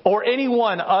anything or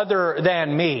anyone other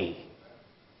than me.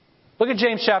 Look at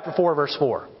James chapter 4, verse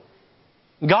 4.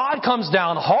 God comes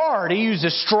down hard. He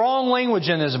uses strong language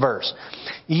in this verse.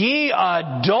 Ye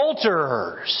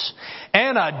adulterers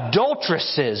and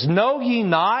adulteresses, know ye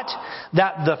not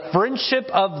that the friendship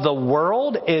of the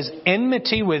world is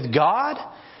enmity with God?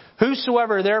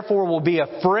 Whosoever therefore will be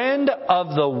a friend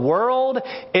of the world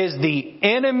is the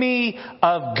enemy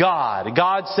of God.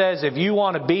 God says, if you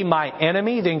want to be my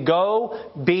enemy, then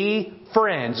go be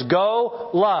friends.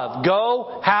 Go love.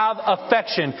 Go have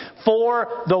affection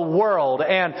for the world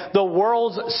and the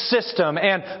world's system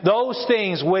and those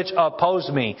things which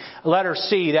oppose me. Letter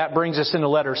C, that brings us into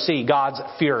letter C, God's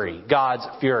fury. God's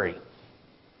fury.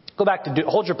 Go back to,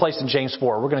 hold your place in James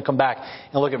 4. We're going to come back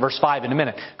and look at verse 5 in a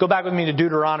minute. Go back with me to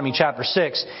Deuteronomy chapter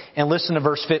 6 and listen to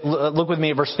look with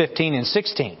me at verse 15 and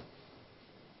 16.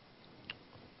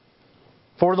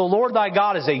 For the Lord thy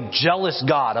God is a jealous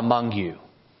God among you,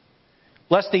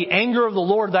 lest the anger of the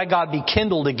Lord thy God be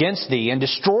kindled against thee, and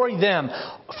destroy them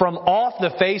from off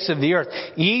the face of the earth.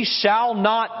 Ye shall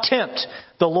not tempt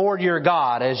the Lord your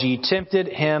God, as ye tempted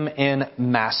him in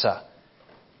Massah.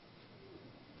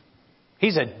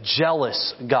 He's a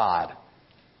jealous God.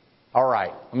 All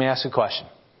right, let me ask you a question.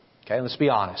 Okay, let's be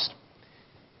honest.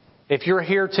 If you're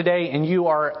here today and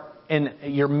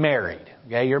you're married,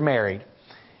 okay, you're married.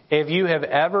 If you have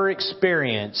ever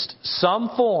experienced some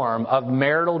form of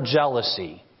marital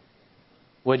jealousy,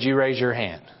 would you raise your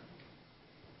hand?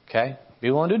 Okay, be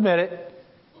willing to admit it.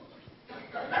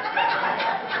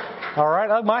 All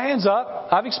right, my hand's up.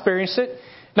 I've experienced it.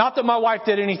 Not that my wife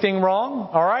did anything wrong.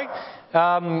 All right.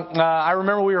 I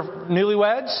remember we were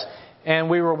newlyweds and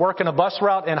we were working a bus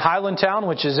route in Highlandtown,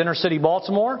 which is inner city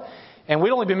Baltimore, and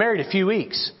we'd only been married a few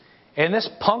weeks. And this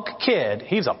punk kid,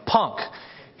 he's a punk.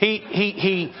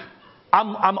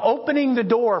 I'm opening the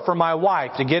door for my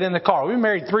wife to get in the car. We've been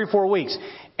married 3 or 4 weeks.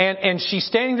 And she's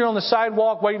standing there on the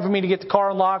sidewalk waiting for me to get the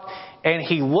car unlocked. And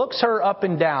he looks her up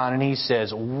and down and he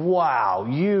says, wow,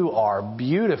 you are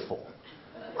beautiful.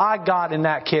 I got in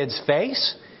that kid's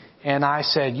face and I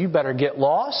said, you better get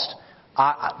lost.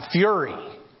 Fury,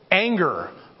 anger,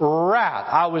 wrath.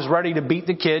 I was ready to beat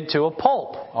the kid to a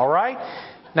pulp. All right?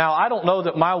 Now, I don't know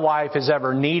that my wife has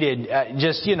ever needed, I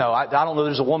don't know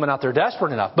there's a woman out there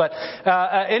desperate enough. But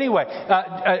anyway,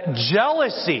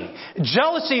 jealousy.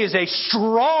 Jealousy is a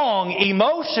strong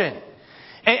emotion.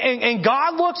 And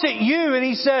God looks at you and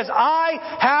He says,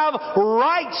 I have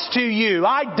rights to you.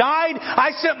 I died.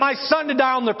 I sent my Son to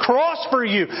die on the cross for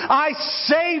you. I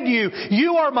saved you.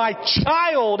 You are my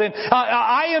child and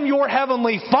I am your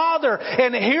heavenly Father.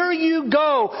 And here you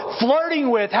go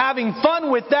flirting with, having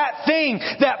fun with that thing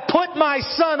that put my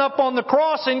Son up on the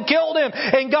cross and killed Him.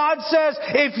 And God says,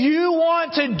 if you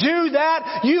want to do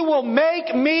that, you will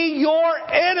make me your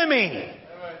enemy.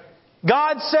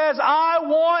 God says, I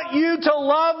want you to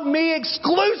love me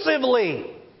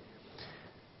exclusively.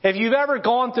 If you've ever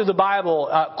gone through the Bible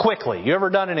quickly, you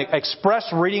ever done an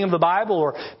express reading of the Bible,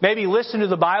 or maybe listened to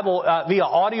the Bible via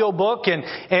audiobook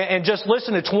and just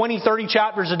listen to 20, 30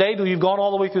 chapters a day till you've gone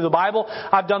all the way through the Bible.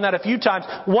 I've done that a few times.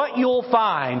 What you'll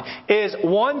find is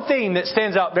one theme that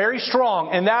stands out very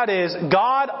strong, and that is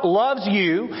God loves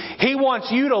you. He wants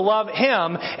you to love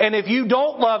Him. And if you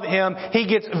don't love Him, He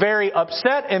gets very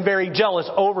upset and very jealous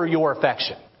over your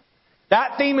affection.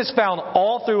 That theme is found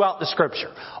all throughout the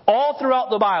Scripture. All throughout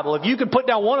the Bible. If you could put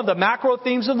down one of the macro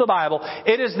themes of the Bible,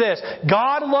 it is this.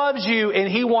 God loves you and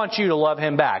He wants you to love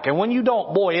Him back. And when you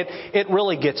don't, boy, it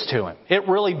really gets to Him. It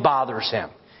really bothers Him.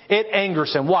 It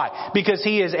angers Him. Why? Because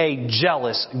He is a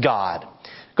jealous God.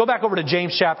 Go back over to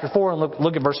James chapter 4 and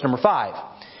look at verse number 5.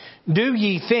 Do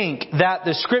ye think that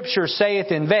the Scripture saith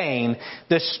in vain,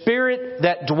 the Spirit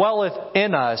that dwelleth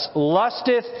in us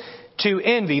lusteth to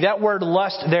envy? That word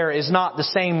lust there is not the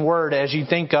same word as you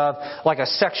think of like a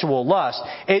sexual lust.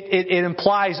 It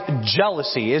implies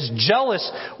jealousy. Is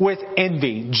jealous with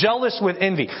envy. Jealous with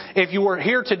envy. If you were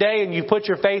here today and you put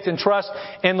your faith and trust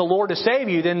in the Lord to save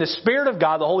you, then the Spirit of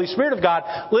God, the Holy Spirit of God,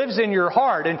 lives in your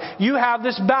heart. And you have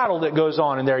this battle that goes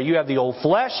on in there. You have the old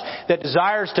flesh that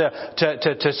desires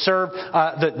to serve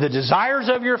the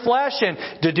desires of your flesh and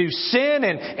to do sin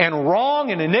and wrong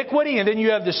and iniquity. And then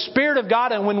you have the Spirit of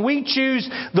God. And when we choose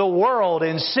the world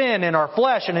and sin and our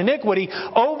flesh and iniquity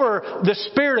over the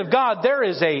Spirit of God, there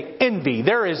is a envy.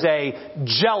 There is a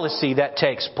jealousy that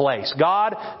takes place.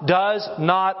 God does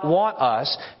not want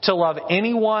us to love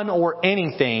anyone or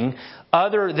anything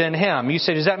other than Him. You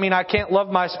say, does that mean I can't love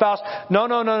my spouse? No.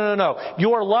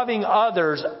 You are loving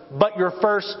others, but your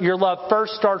love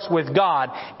first starts with God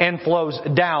and flows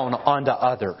down onto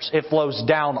others. It flows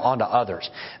down onto others.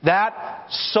 That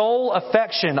sole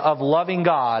affection of loving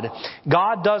God,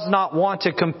 God does not want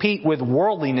to compete with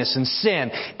worldliness and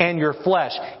sin and your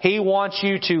flesh. He wants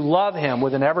you to love Him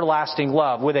with an everlasting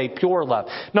love, with a pure love.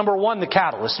 Number 1, the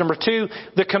catalyst. Number 2,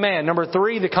 the command. Number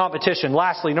 3, the competition.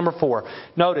 Lastly, number 4,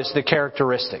 notice the characteristics.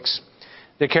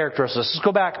 The characteristics. Let's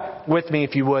go back with me,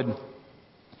 if you would,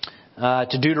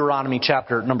 to Deuteronomy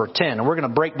chapter number 10. And we're going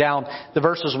to break down the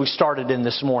verses we started in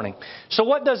this morning. So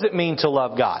what does it mean to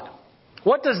love God?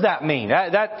 What does that mean?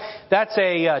 That's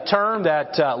a term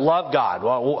that love God.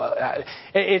 Well,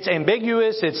 it's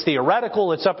ambiguous, it's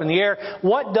theoretical, it's up in the air.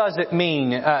 What does it mean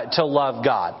to love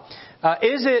God?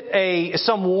 Is it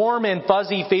some warm and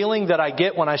fuzzy feeling that I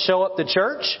get when I show up to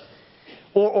church?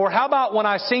 Or how about when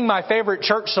I sing my favorite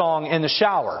church song in the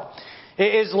shower?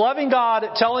 Is loving God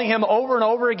telling Him over and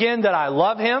over again that I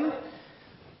love Him?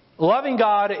 Loving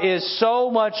God is so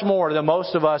much more than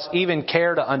most of us even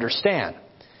care to understand.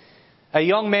 A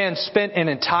young man spent an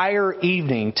entire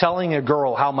evening telling a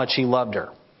girl how much he loved her.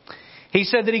 He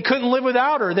said that he couldn't live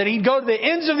without her, that he'd go to the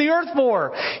ends of the earth for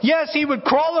her. Yes, he would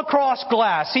crawl across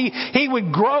glass. He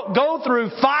would go through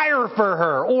fire for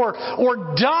her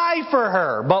or die for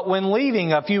her. But when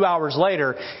leaving a few hours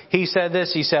later, he said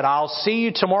this. He said, I'll see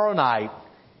you tomorrow night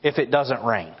if it doesn't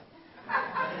rain.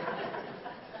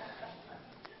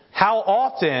 How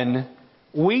often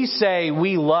we say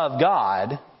we love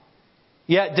God,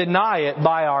 yet deny it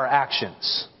by our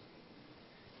actions.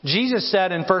 Jesus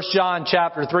said in 1 John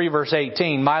chapter 3 verse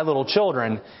 18, my little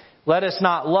children, let us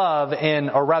not love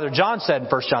or rather John said in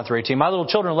 1 John 3:18, my little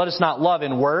children, let us not love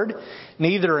in word,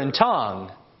 neither in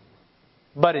tongue,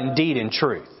 but in deed and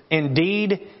truth. In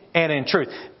deed and in truth.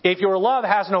 If your love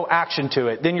has no action to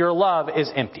it, then your love is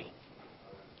empty.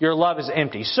 Your love is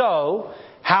empty. So,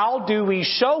 how do we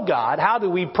show God? How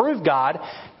do we prove God?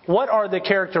 What are the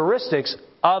characteristics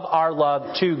of our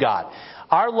love to God?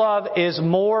 Our love is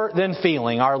more than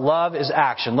feeling. Our love is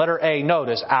action. Letter A,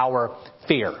 notice our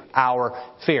fear. Our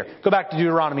fear. Go back to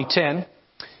Deuteronomy 10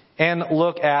 and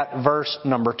look at verse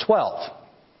number 12.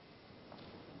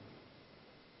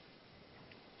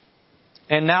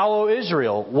 And now, O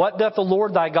Israel, what doth the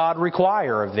Lord thy God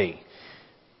require of thee?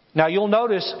 Now you'll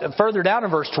notice further down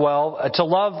in verse 12,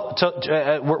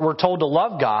 we're told to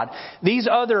love God. These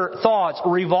other thoughts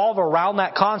revolve around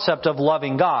that concept of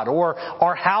loving God or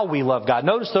how we love God.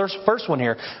 Notice there's the first one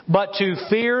here. But to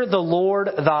fear the Lord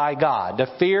thy God.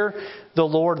 To fear the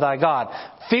Lord thy God.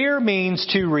 Fear means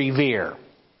to revere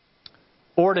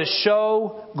or to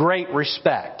show great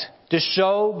respect. To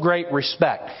show great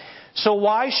respect. So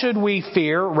why should we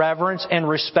fear, reverence, and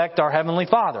respect our Heavenly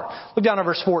Father? Look down at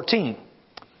verse 14.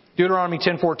 Deuteronomy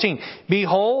 10:14.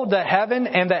 Behold, the heaven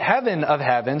and the heaven of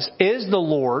heavens is the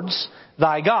Lord's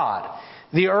thy God.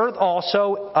 The earth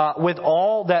also with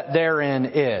all that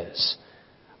therein is.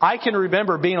 I can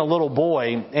remember being a little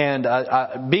boy and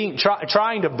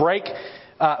trying to break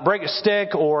a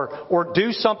stick or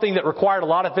do something that required a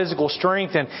lot of physical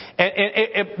strength and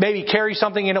it maybe carry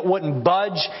something and it wouldn't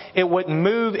budge, it wouldn't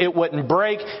move, it wouldn't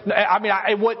break.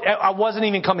 I wasn't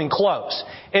even coming close.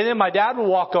 And then my dad would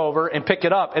walk over and pick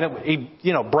it up and he'd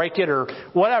break it or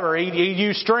whatever. He'd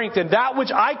use strength, and that which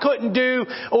I couldn't do,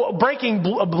 breaking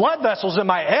blood vessels in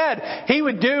my head, he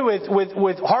would do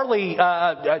with hardly.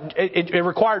 It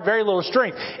required very little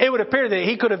strength. It would appear that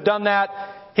he could have done that.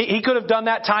 He could have done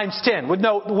that times 10 with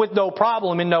no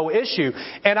problem and no issue.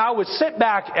 And I would sit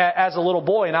back as a little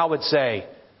boy and I would say,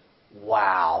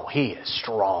 wow, he is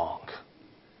strong.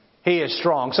 He is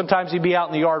strong. Sometimes he'd be out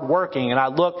in the yard working and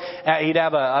I'd look at,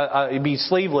 he'd be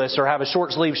sleeveless or have a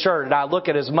short sleeve shirt, and I'd look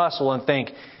at his muscle and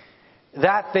think,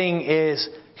 that thing is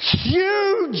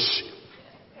huge.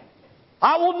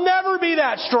 I will never be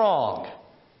that strong.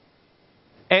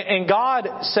 And God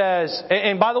says,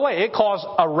 and by the way, it caused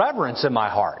a reverence in my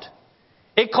heart.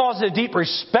 It caused a deep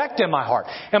respect in my heart.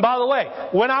 And by the way,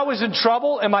 when I was in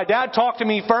trouble and my dad talked to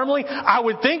me firmly, I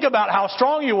would think about how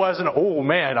strong he was and, oh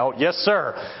man, oh yes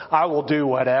sir, I will do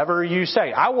whatever you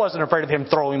say. I wasn't afraid of him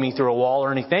throwing me through a wall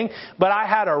or anything, but I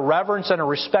had a reverence and a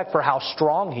respect for how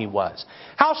strong he was.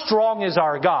 How strong is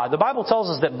our God? The Bible tells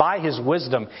us that by His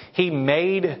wisdom, He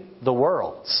made the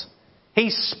worlds.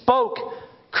 He spoke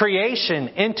creation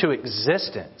into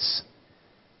existence.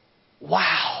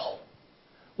 Wow.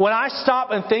 When I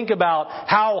stop and think about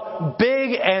how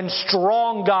big and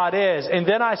strong God is, and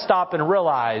then I stop and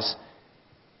realize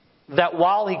that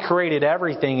while He created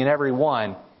everything and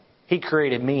everyone, He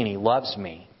created me and He loves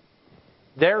me.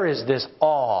 There is this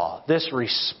awe, this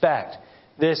respect,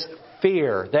 this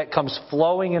fear that comes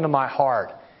flowing into my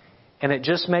heart, and it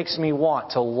just makes me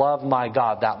want to love my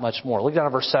God that much more. Look down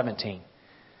at verse 17.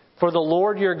 For the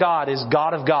Lord your God is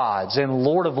God of gods and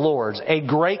Lord of lords, a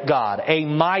great God, a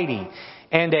mighty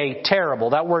and a terrible.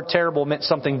 That word terrible meant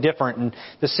something different in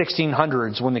the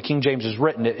 1600s when the King James was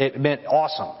written. It meant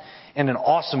awesome, and an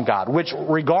awesome God, which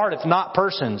regardeth not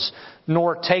persons,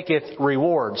 nor taketh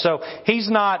reward. So He's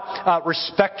not a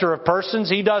respecter of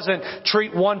persons. He doesn't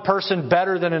treat one person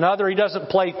better than another. He doesn't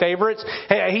play favorites.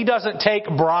 He doesn't take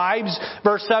bribes.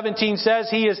 Verse 17 says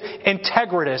He is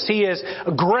integritous. He is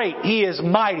great. He is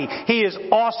mighty. He is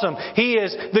awesome. He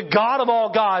is the God of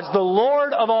all gods, the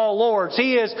Lord of all lords.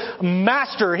 He is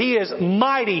master. He is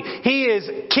mighty. He is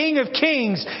King of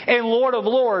kings and Lord of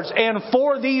lords. And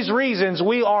for these reasons,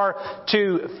 we are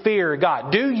to fear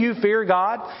God. Do you fear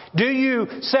God? Do you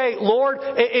say, Lord,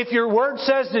 if your word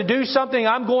says to do something,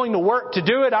 I'm going to work to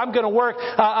do it. I'm going to work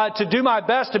to do my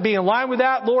best to be in line with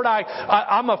that. Lord,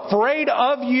 I'm afraid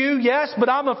of you, yes, but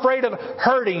I'm afraid of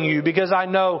hurting you because I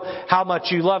know how much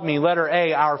you love me. Letter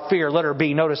A, our fear. Letter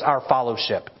B, notice our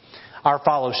fellowship. Our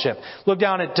fellowship. Look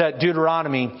down at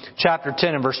Deuteronomy chapter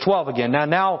 10 and verse 12 again.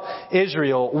 Now,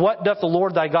 Israel, what doth the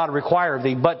Lord thy God require of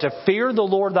thee but to fear the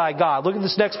Lord thy God? Look at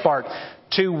this next part.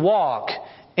 To walk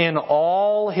in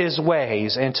all His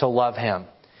ways and to love Him.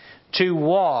 To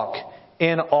walk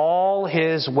in all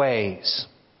His ways.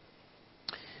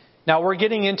 Now we're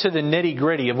getting into the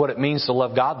nitty-gritty of what it means to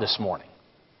love God this morning.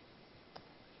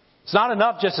 It's not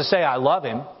enough just to say I love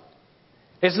Him.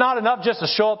 It's not enough just to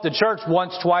show up to church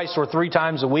once, twice, or 3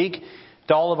 times a week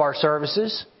to all of our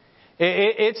services.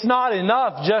 It's not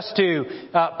enough just to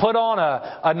put on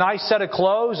a nice set of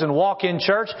clothes and walk in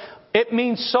church. It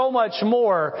means so much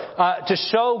more to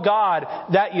show God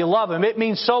that you love Him. It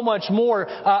means so much more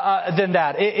than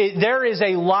that. There is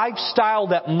a lifestyle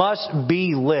that must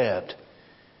be lived.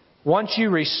 Once you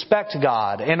respect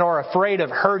God and are afraid of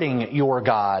hurting your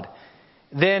God,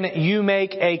 then you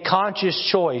make a conscious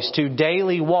choice to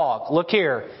daily walk, look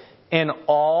here, in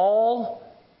all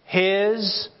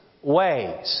His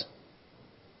ways.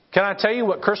 Can I tell you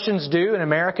what Christians do in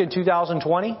America in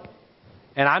 2020?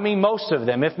 And I mean most of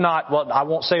them, if not, well, I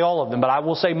won't say all of them, but I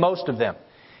will say most of them.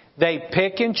 They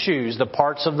pick and choose the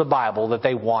parts of the Bible that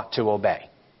they want to obey.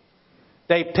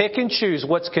 They pick and choose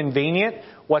what's convenient,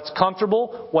 what's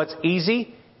comfortable, what's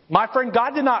easy. My friend,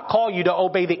 God did not call you to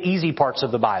obey the easy parts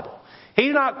of the Bible. He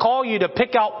did not call you to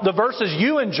pick out the verses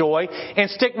you enjoy and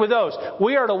stick with those.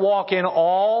 We are to walk in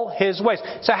all His ways.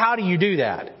 So how do you do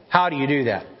that? How do you do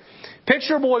that?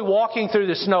 Picture a boy walking through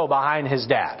the snow behind his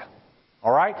dad.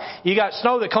 All right? You got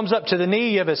snow that comes up to the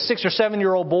knee. You have a 6 or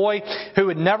 7-year-old boy who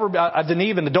would never, the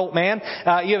knee of an adult man.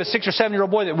 You have a 6 or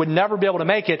 7-year-old boy that would never be able to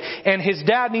make it. And his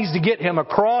dad needs to get him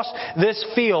across this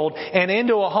field and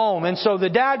into a home. And so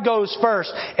the dad goes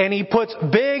first and he puts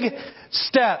big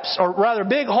steps, or rather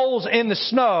big holes in the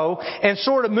snow, and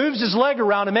sort of moves his leg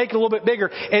around to make it a little bit bigger.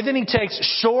 And then he takes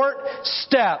short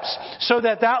steps so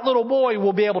that that little boy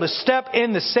will be able to step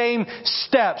in the same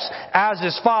steps as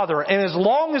his father. And as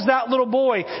long as that little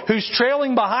boy who's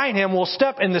trailing behind him will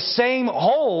step in the same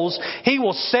holes, he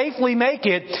will safely make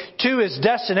it to his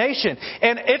destination.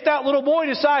 And if that little boy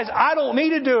decides, I don't need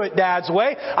to do it Dad's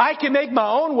way, I can make my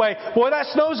own way, boy, that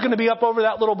snow's going to be up over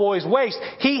that little boy's waist.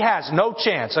 He has no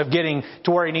chance of getting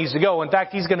to where he needs to go. In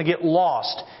fact, he's going to get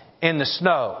lost in the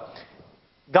snow.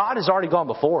 God has already gone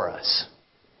before us.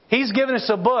 He's given us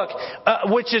a book,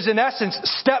 which is in essence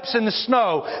steps in the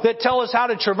snow that tell us how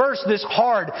to traverse this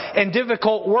hard and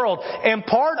difficult world. And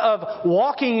part of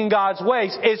walking in God's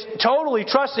ways is totally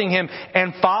trusting Him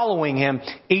and following Him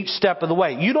each step of the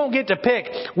way. You don't get to pick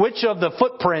which of the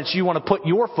footprints you want to put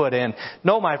your foot in.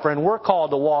 No, my friend, we're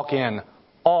called to walk in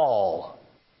all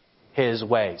His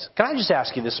ways. Can I just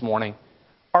ask you this morning,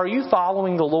 are you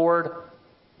following the Lord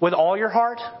with all your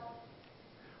heart?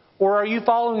 Or are you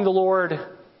following the Lord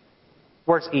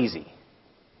where it's easy?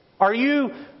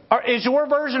 Is your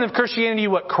version of Christianity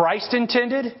what Christ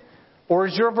intended? Or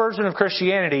is your version of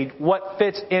Christianity what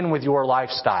fits in with your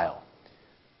lifestyle?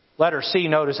 Letter C,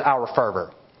 notice our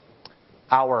fervor.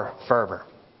 Our fervor.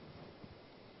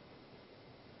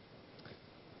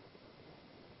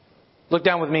 Look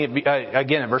down with me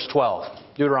again at verse 12,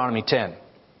 Deuteronomy 10.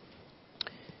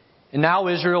 And now,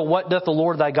 Israel, what doth the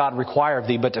Lord thy God require of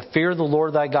thee, but to fear the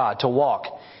Lord thy God, to walk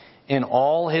in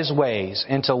all His ways,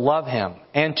 and to love Him,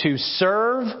 and to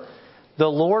serve the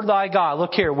Lord thy God,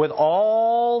 look here, with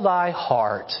all thy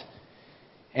heart,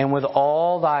 and with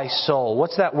all thy soul.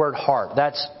 What's that word heart?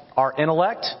 That's our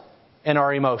intellect and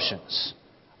our emotions.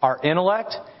 Our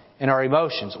intellect and our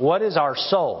emotions. What is our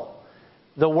soul?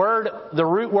 The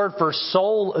root word for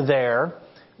soul there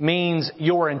means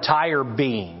your entire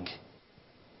being.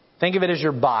 Think of it as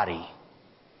your body.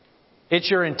 It's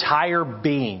your entire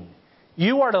being.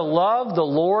 You are to love the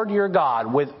Lord your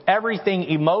God with everything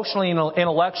emotionally and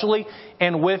intellectually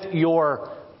and with your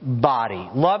body.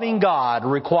 Loving God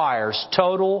requires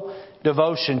total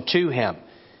devotion to Him.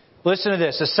 Listen to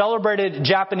this. A celebrated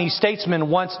Japanese statesman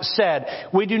once said,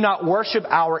 "We do not worship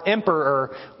our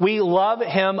emperor, we love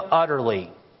him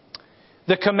utterly."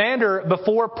 The commander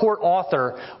before Port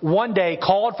Arthur one day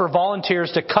called for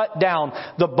volunteers to cut down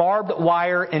the barbed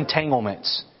wire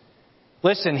entanglements.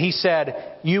 Listen, he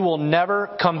said, "You will never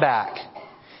come back."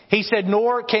 He said,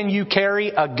 "Nor can you carry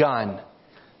a gun.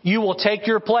 You will take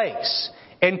your place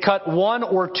and cut 1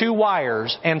 or 2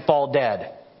 wires and fall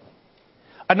dead.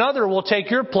 Another will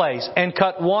take your place and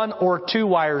cut 1 or 2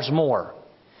 wires more.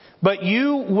 But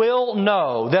you will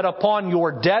know that upon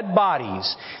your dead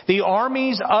bodies, the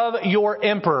armies of your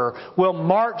emperor will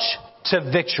march to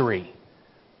victory."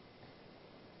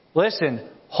 Listen,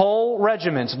 whole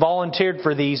regiments volunteered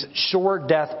for these sure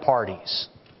death parties.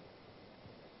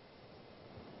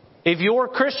 If you're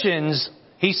Christians,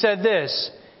 he said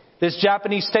this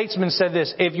Japanese statesman said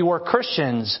this, if your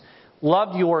Christians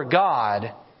loved your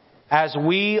God as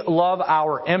we love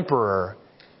our emperor,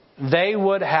 they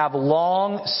would have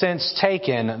long since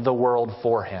taken the world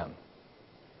for him.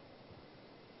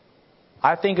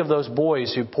 I think of those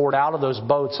boys who poured out of those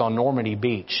boats on Normandy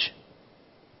Beach,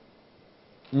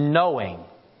 knowing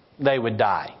they would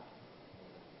die.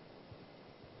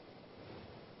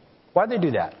 Why'd they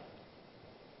do that?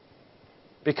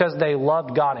 Because they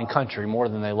loved God and country more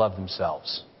than they loved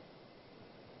themselves.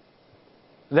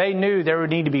 They knew there would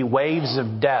need to be waves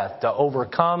of death to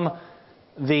overcome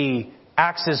the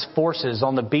Axis forces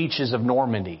on the beaches of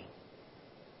Normandy.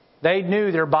 They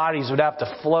knew their bodies would have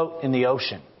to float in the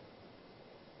ocean.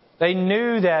 They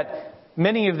knew that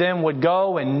many of them would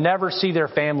go and never see their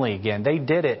family again. They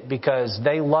did it because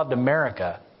they loved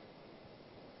America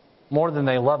more than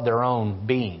they loved their own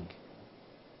being.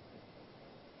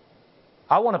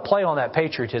 I want to play on that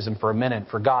patriotism for a minute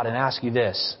for God and ask you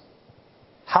this.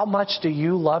 How much do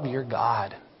you love your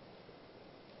God?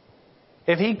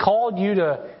 If He called you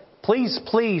to, please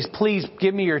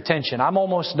give me your attention. I'm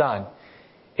almost done.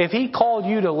 If He called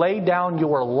you to lay down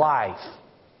your life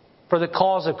for the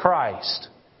cause of Christ,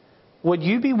 would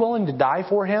you be willing to die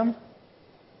for Him?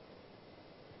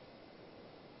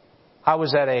 I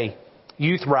was at a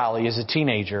youth rally as a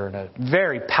teenager, and a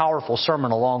very powerful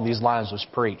sermon along these lines was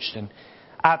preached. And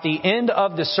at the end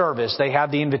of the service, they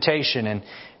had the invitation, and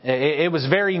it was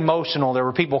very emotional. There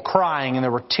were people crying, and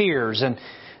there were tears. And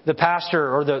the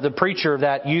pastor or the preacher of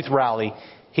that youth rally,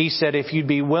 he said, if you'd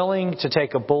be willing to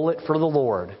take a bullet for the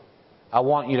Lord, I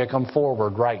want you to come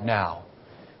forward right now.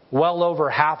 Well over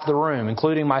half the room,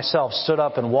 including myself, stood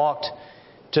up and walked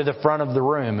to the front of the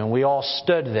room, and we all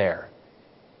stood there.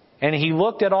 And He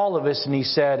looked at all of us and He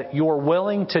said, "You're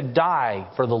willing to die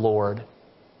for the Lord,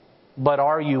 but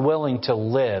are you willing to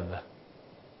live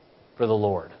for the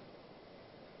Lord?"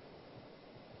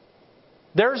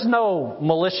 There's no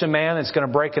militia man that's going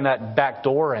to break in that back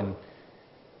door and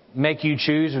make you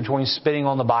choose between spitting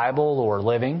on the Bible or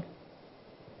living.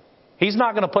 He's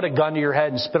not going to put a gun to your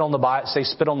head and spit on the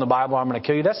Bible, I'm going to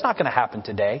kill you. That's not going to happen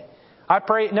today. I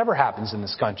pray it never happens in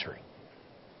this country.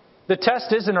 The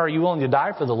test isn't, are you willing to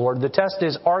die for the Lord? The test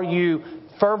is, are you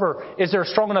fervor? Is there a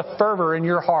strong enough fervor in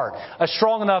your heart? A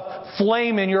strong enough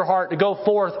flame in your heart to go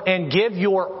forth and give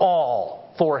your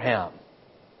all for Him?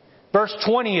 Verse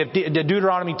 20 of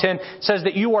Deuteronomy 10 says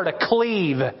that you are to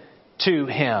cleave to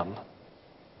Him.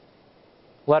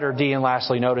 Letter D, and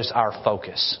lastly, notice our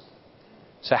focus.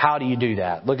 So how do you do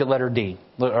that? Look at letter D.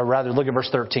 Or rather, look at verse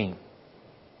 13.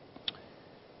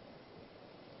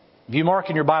 If you mark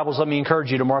in your Bibles, let me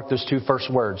encourage you to mark those two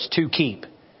first words. To keep.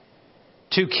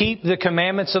 To keep the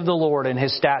commandments of the Lord and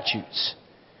His statutes,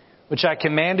 which I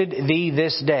commanded thee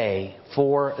this day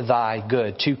for thy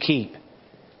good. To keep.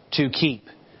 To keep.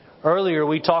 Earlier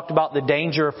we talked about the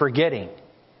danger of forgetting.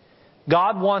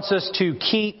 God wants us to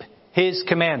keep His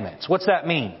commandments. What's that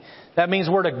mean? That means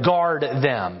we're to guard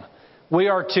them. We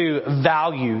are to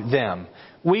value them.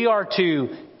 We are to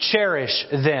cherish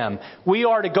them. We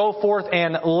are to go forth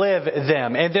and live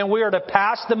them. And then we are to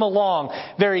pass them along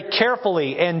very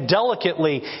carefully and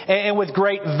delicately and with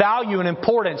great value and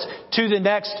importance to the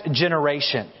next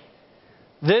generation.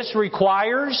 This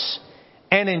requires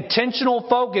an intentional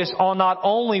focus on not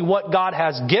only what God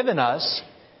has given us,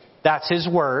 that's His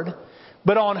Word,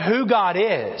 but on who God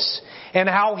is and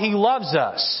how He loves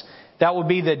us. That would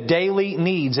be the daily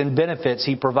needs and benefits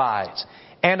He provides.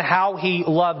 And how He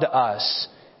loved us.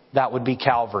 That would be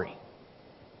Calvary.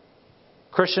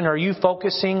 Christian, are you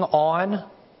focusing on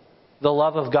the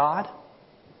love of God?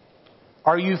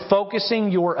 Are you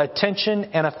focusing your attention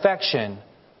and affection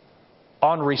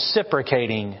on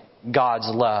reciprocating God's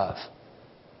love?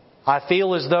 I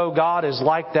feel as though God is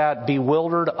like that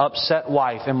bewildered, upset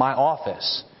wife in my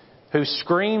office who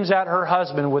screams at her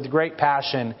husband with great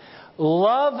passion,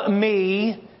 "Love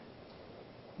me,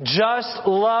 just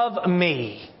love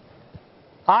me.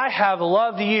 I have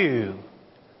loved you,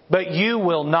 but you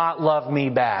will not love me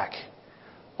back."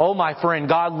 Oh, my friend,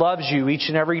 God loves you each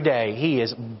and every day. He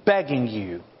is begging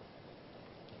you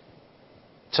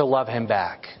to love Him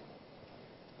back.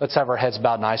 Let's have our heads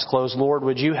bowed and eyes closed. Lord,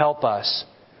 would you help us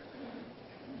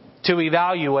to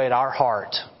evaluate our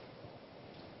heart?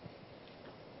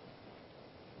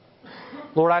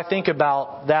 Lord, I think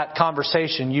about that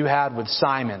conversation you had with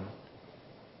Simon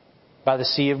by the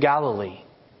Sea of Galilee,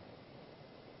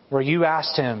 where you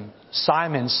asked him,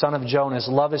 "Simon, son of Jonas,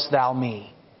 lovest thou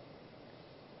me?"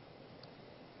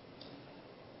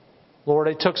 Lord,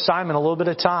 it took Simon a little bit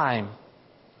of time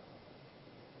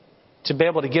to be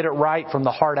able to get it right from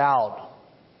the heart out.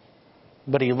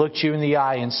 But he looked you in the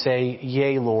eye and say,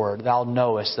 "Yea, Lord, thou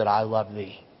knowest that I love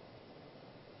thee."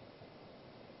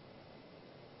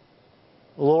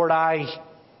 Lord, I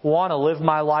want to live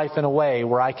my life in a way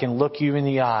where I can look you in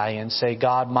the eye and say,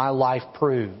 "God, my life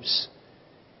proves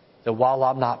that while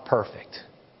I'm not perfect,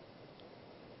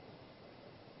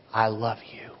 I love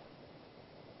you."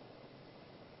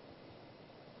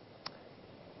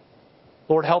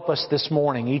 Lord, help us this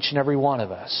morning, each and every one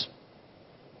of us,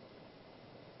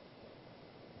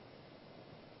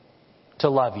 to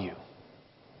love you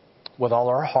with all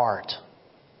our heart,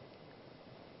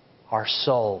 our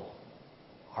soul,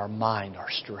 our mind, our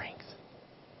strength.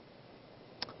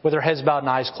 With our heads bowed and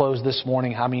eyes closed this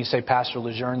morning, how many say, "Pastor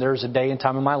Lejeune, there's a day and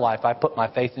time in my life I put my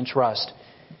faith and trust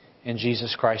in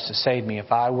Jesus Christ to save me.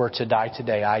 If I were to die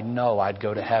today, I know I'd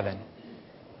go to heaven."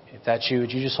 If that's you,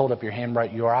 would you just hold up your hand right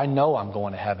where you are? I know I'm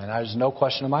going to heaven. There's no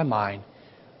question in my mind.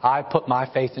 I put my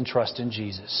faith and trust in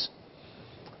Jesus.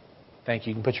 Thank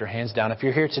you. You can put your hands down. If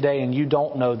you're here today and you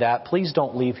don't know that, please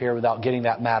don't leave here without getting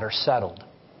that matter settled.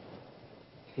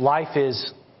 Life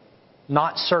is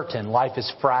not certain. Life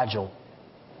is fragile.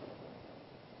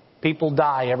 People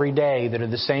die every day that are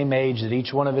the same age that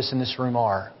each one of us in this room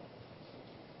are.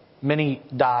 Many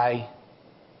die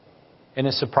in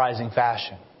a surprising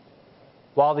fashion.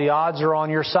 While the odds are on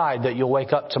your side that you'll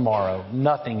wake up tomorrow,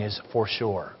 nothing is for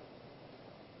sure.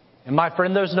 And my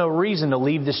friend, there's no reason to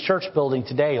leave this church building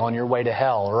today on your way to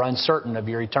hell or uncertain of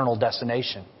your eternal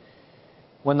destination,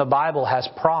 when the Bible has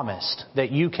promised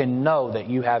that you can know that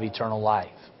you have eternal life.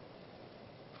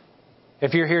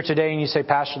 If you're here today and you say,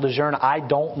 "Pastor Lejeune, I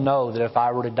don't know that if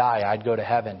I were to die, I'd go to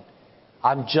heaven.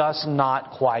 I'm just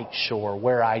not quite sure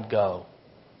where I'd go."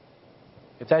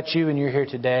 If that's you and you're here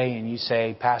today and you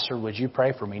say, Pastor, would you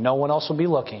pray for me? No one else will be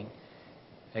looking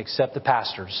except the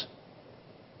pastors.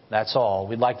 That's all.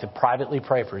 We'd like to privately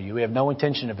pray for you. We have no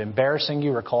intention of embarrassing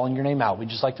you or calling your name out. We'd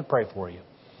just like to pray for you.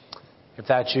 If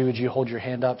that's you, would you hold your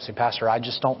hand up? Say, Pastor, I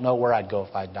just don't know where I'd go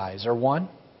if I die. Is there one?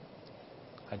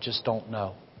 I just don't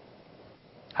know.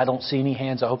 I don't see any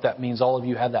hands. I hope that means all of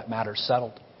you have that matter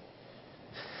settled.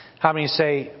 How many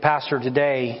say, Pastor,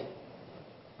 today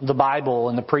the Bible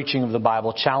and the preaching of the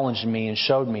Bible challenged me and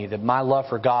showed me that my love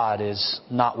for God is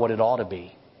not what it ought to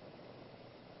be.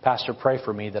 Pastor, pray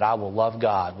for me that I will love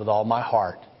God with all my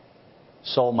heart,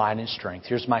 soul, mind, and strength.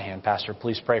 Here's my hand. Pastor,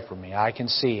 please pray for me. I can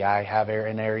see I have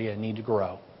an area I need to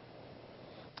grow.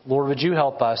 Lord, would you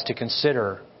help us to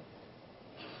consider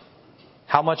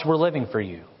how much we're living for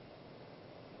you?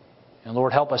 And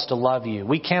Lord, help us to love you.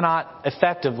 We cannot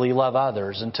effectively love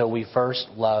others until we first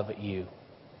love you.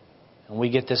 And we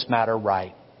get this matter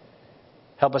right.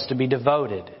 Help us to be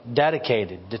devoted,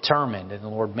 dedicated, determined. And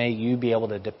Lord, may you be able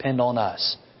to depend on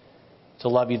us to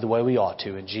love you the way we ought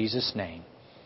to. In Jesus' name.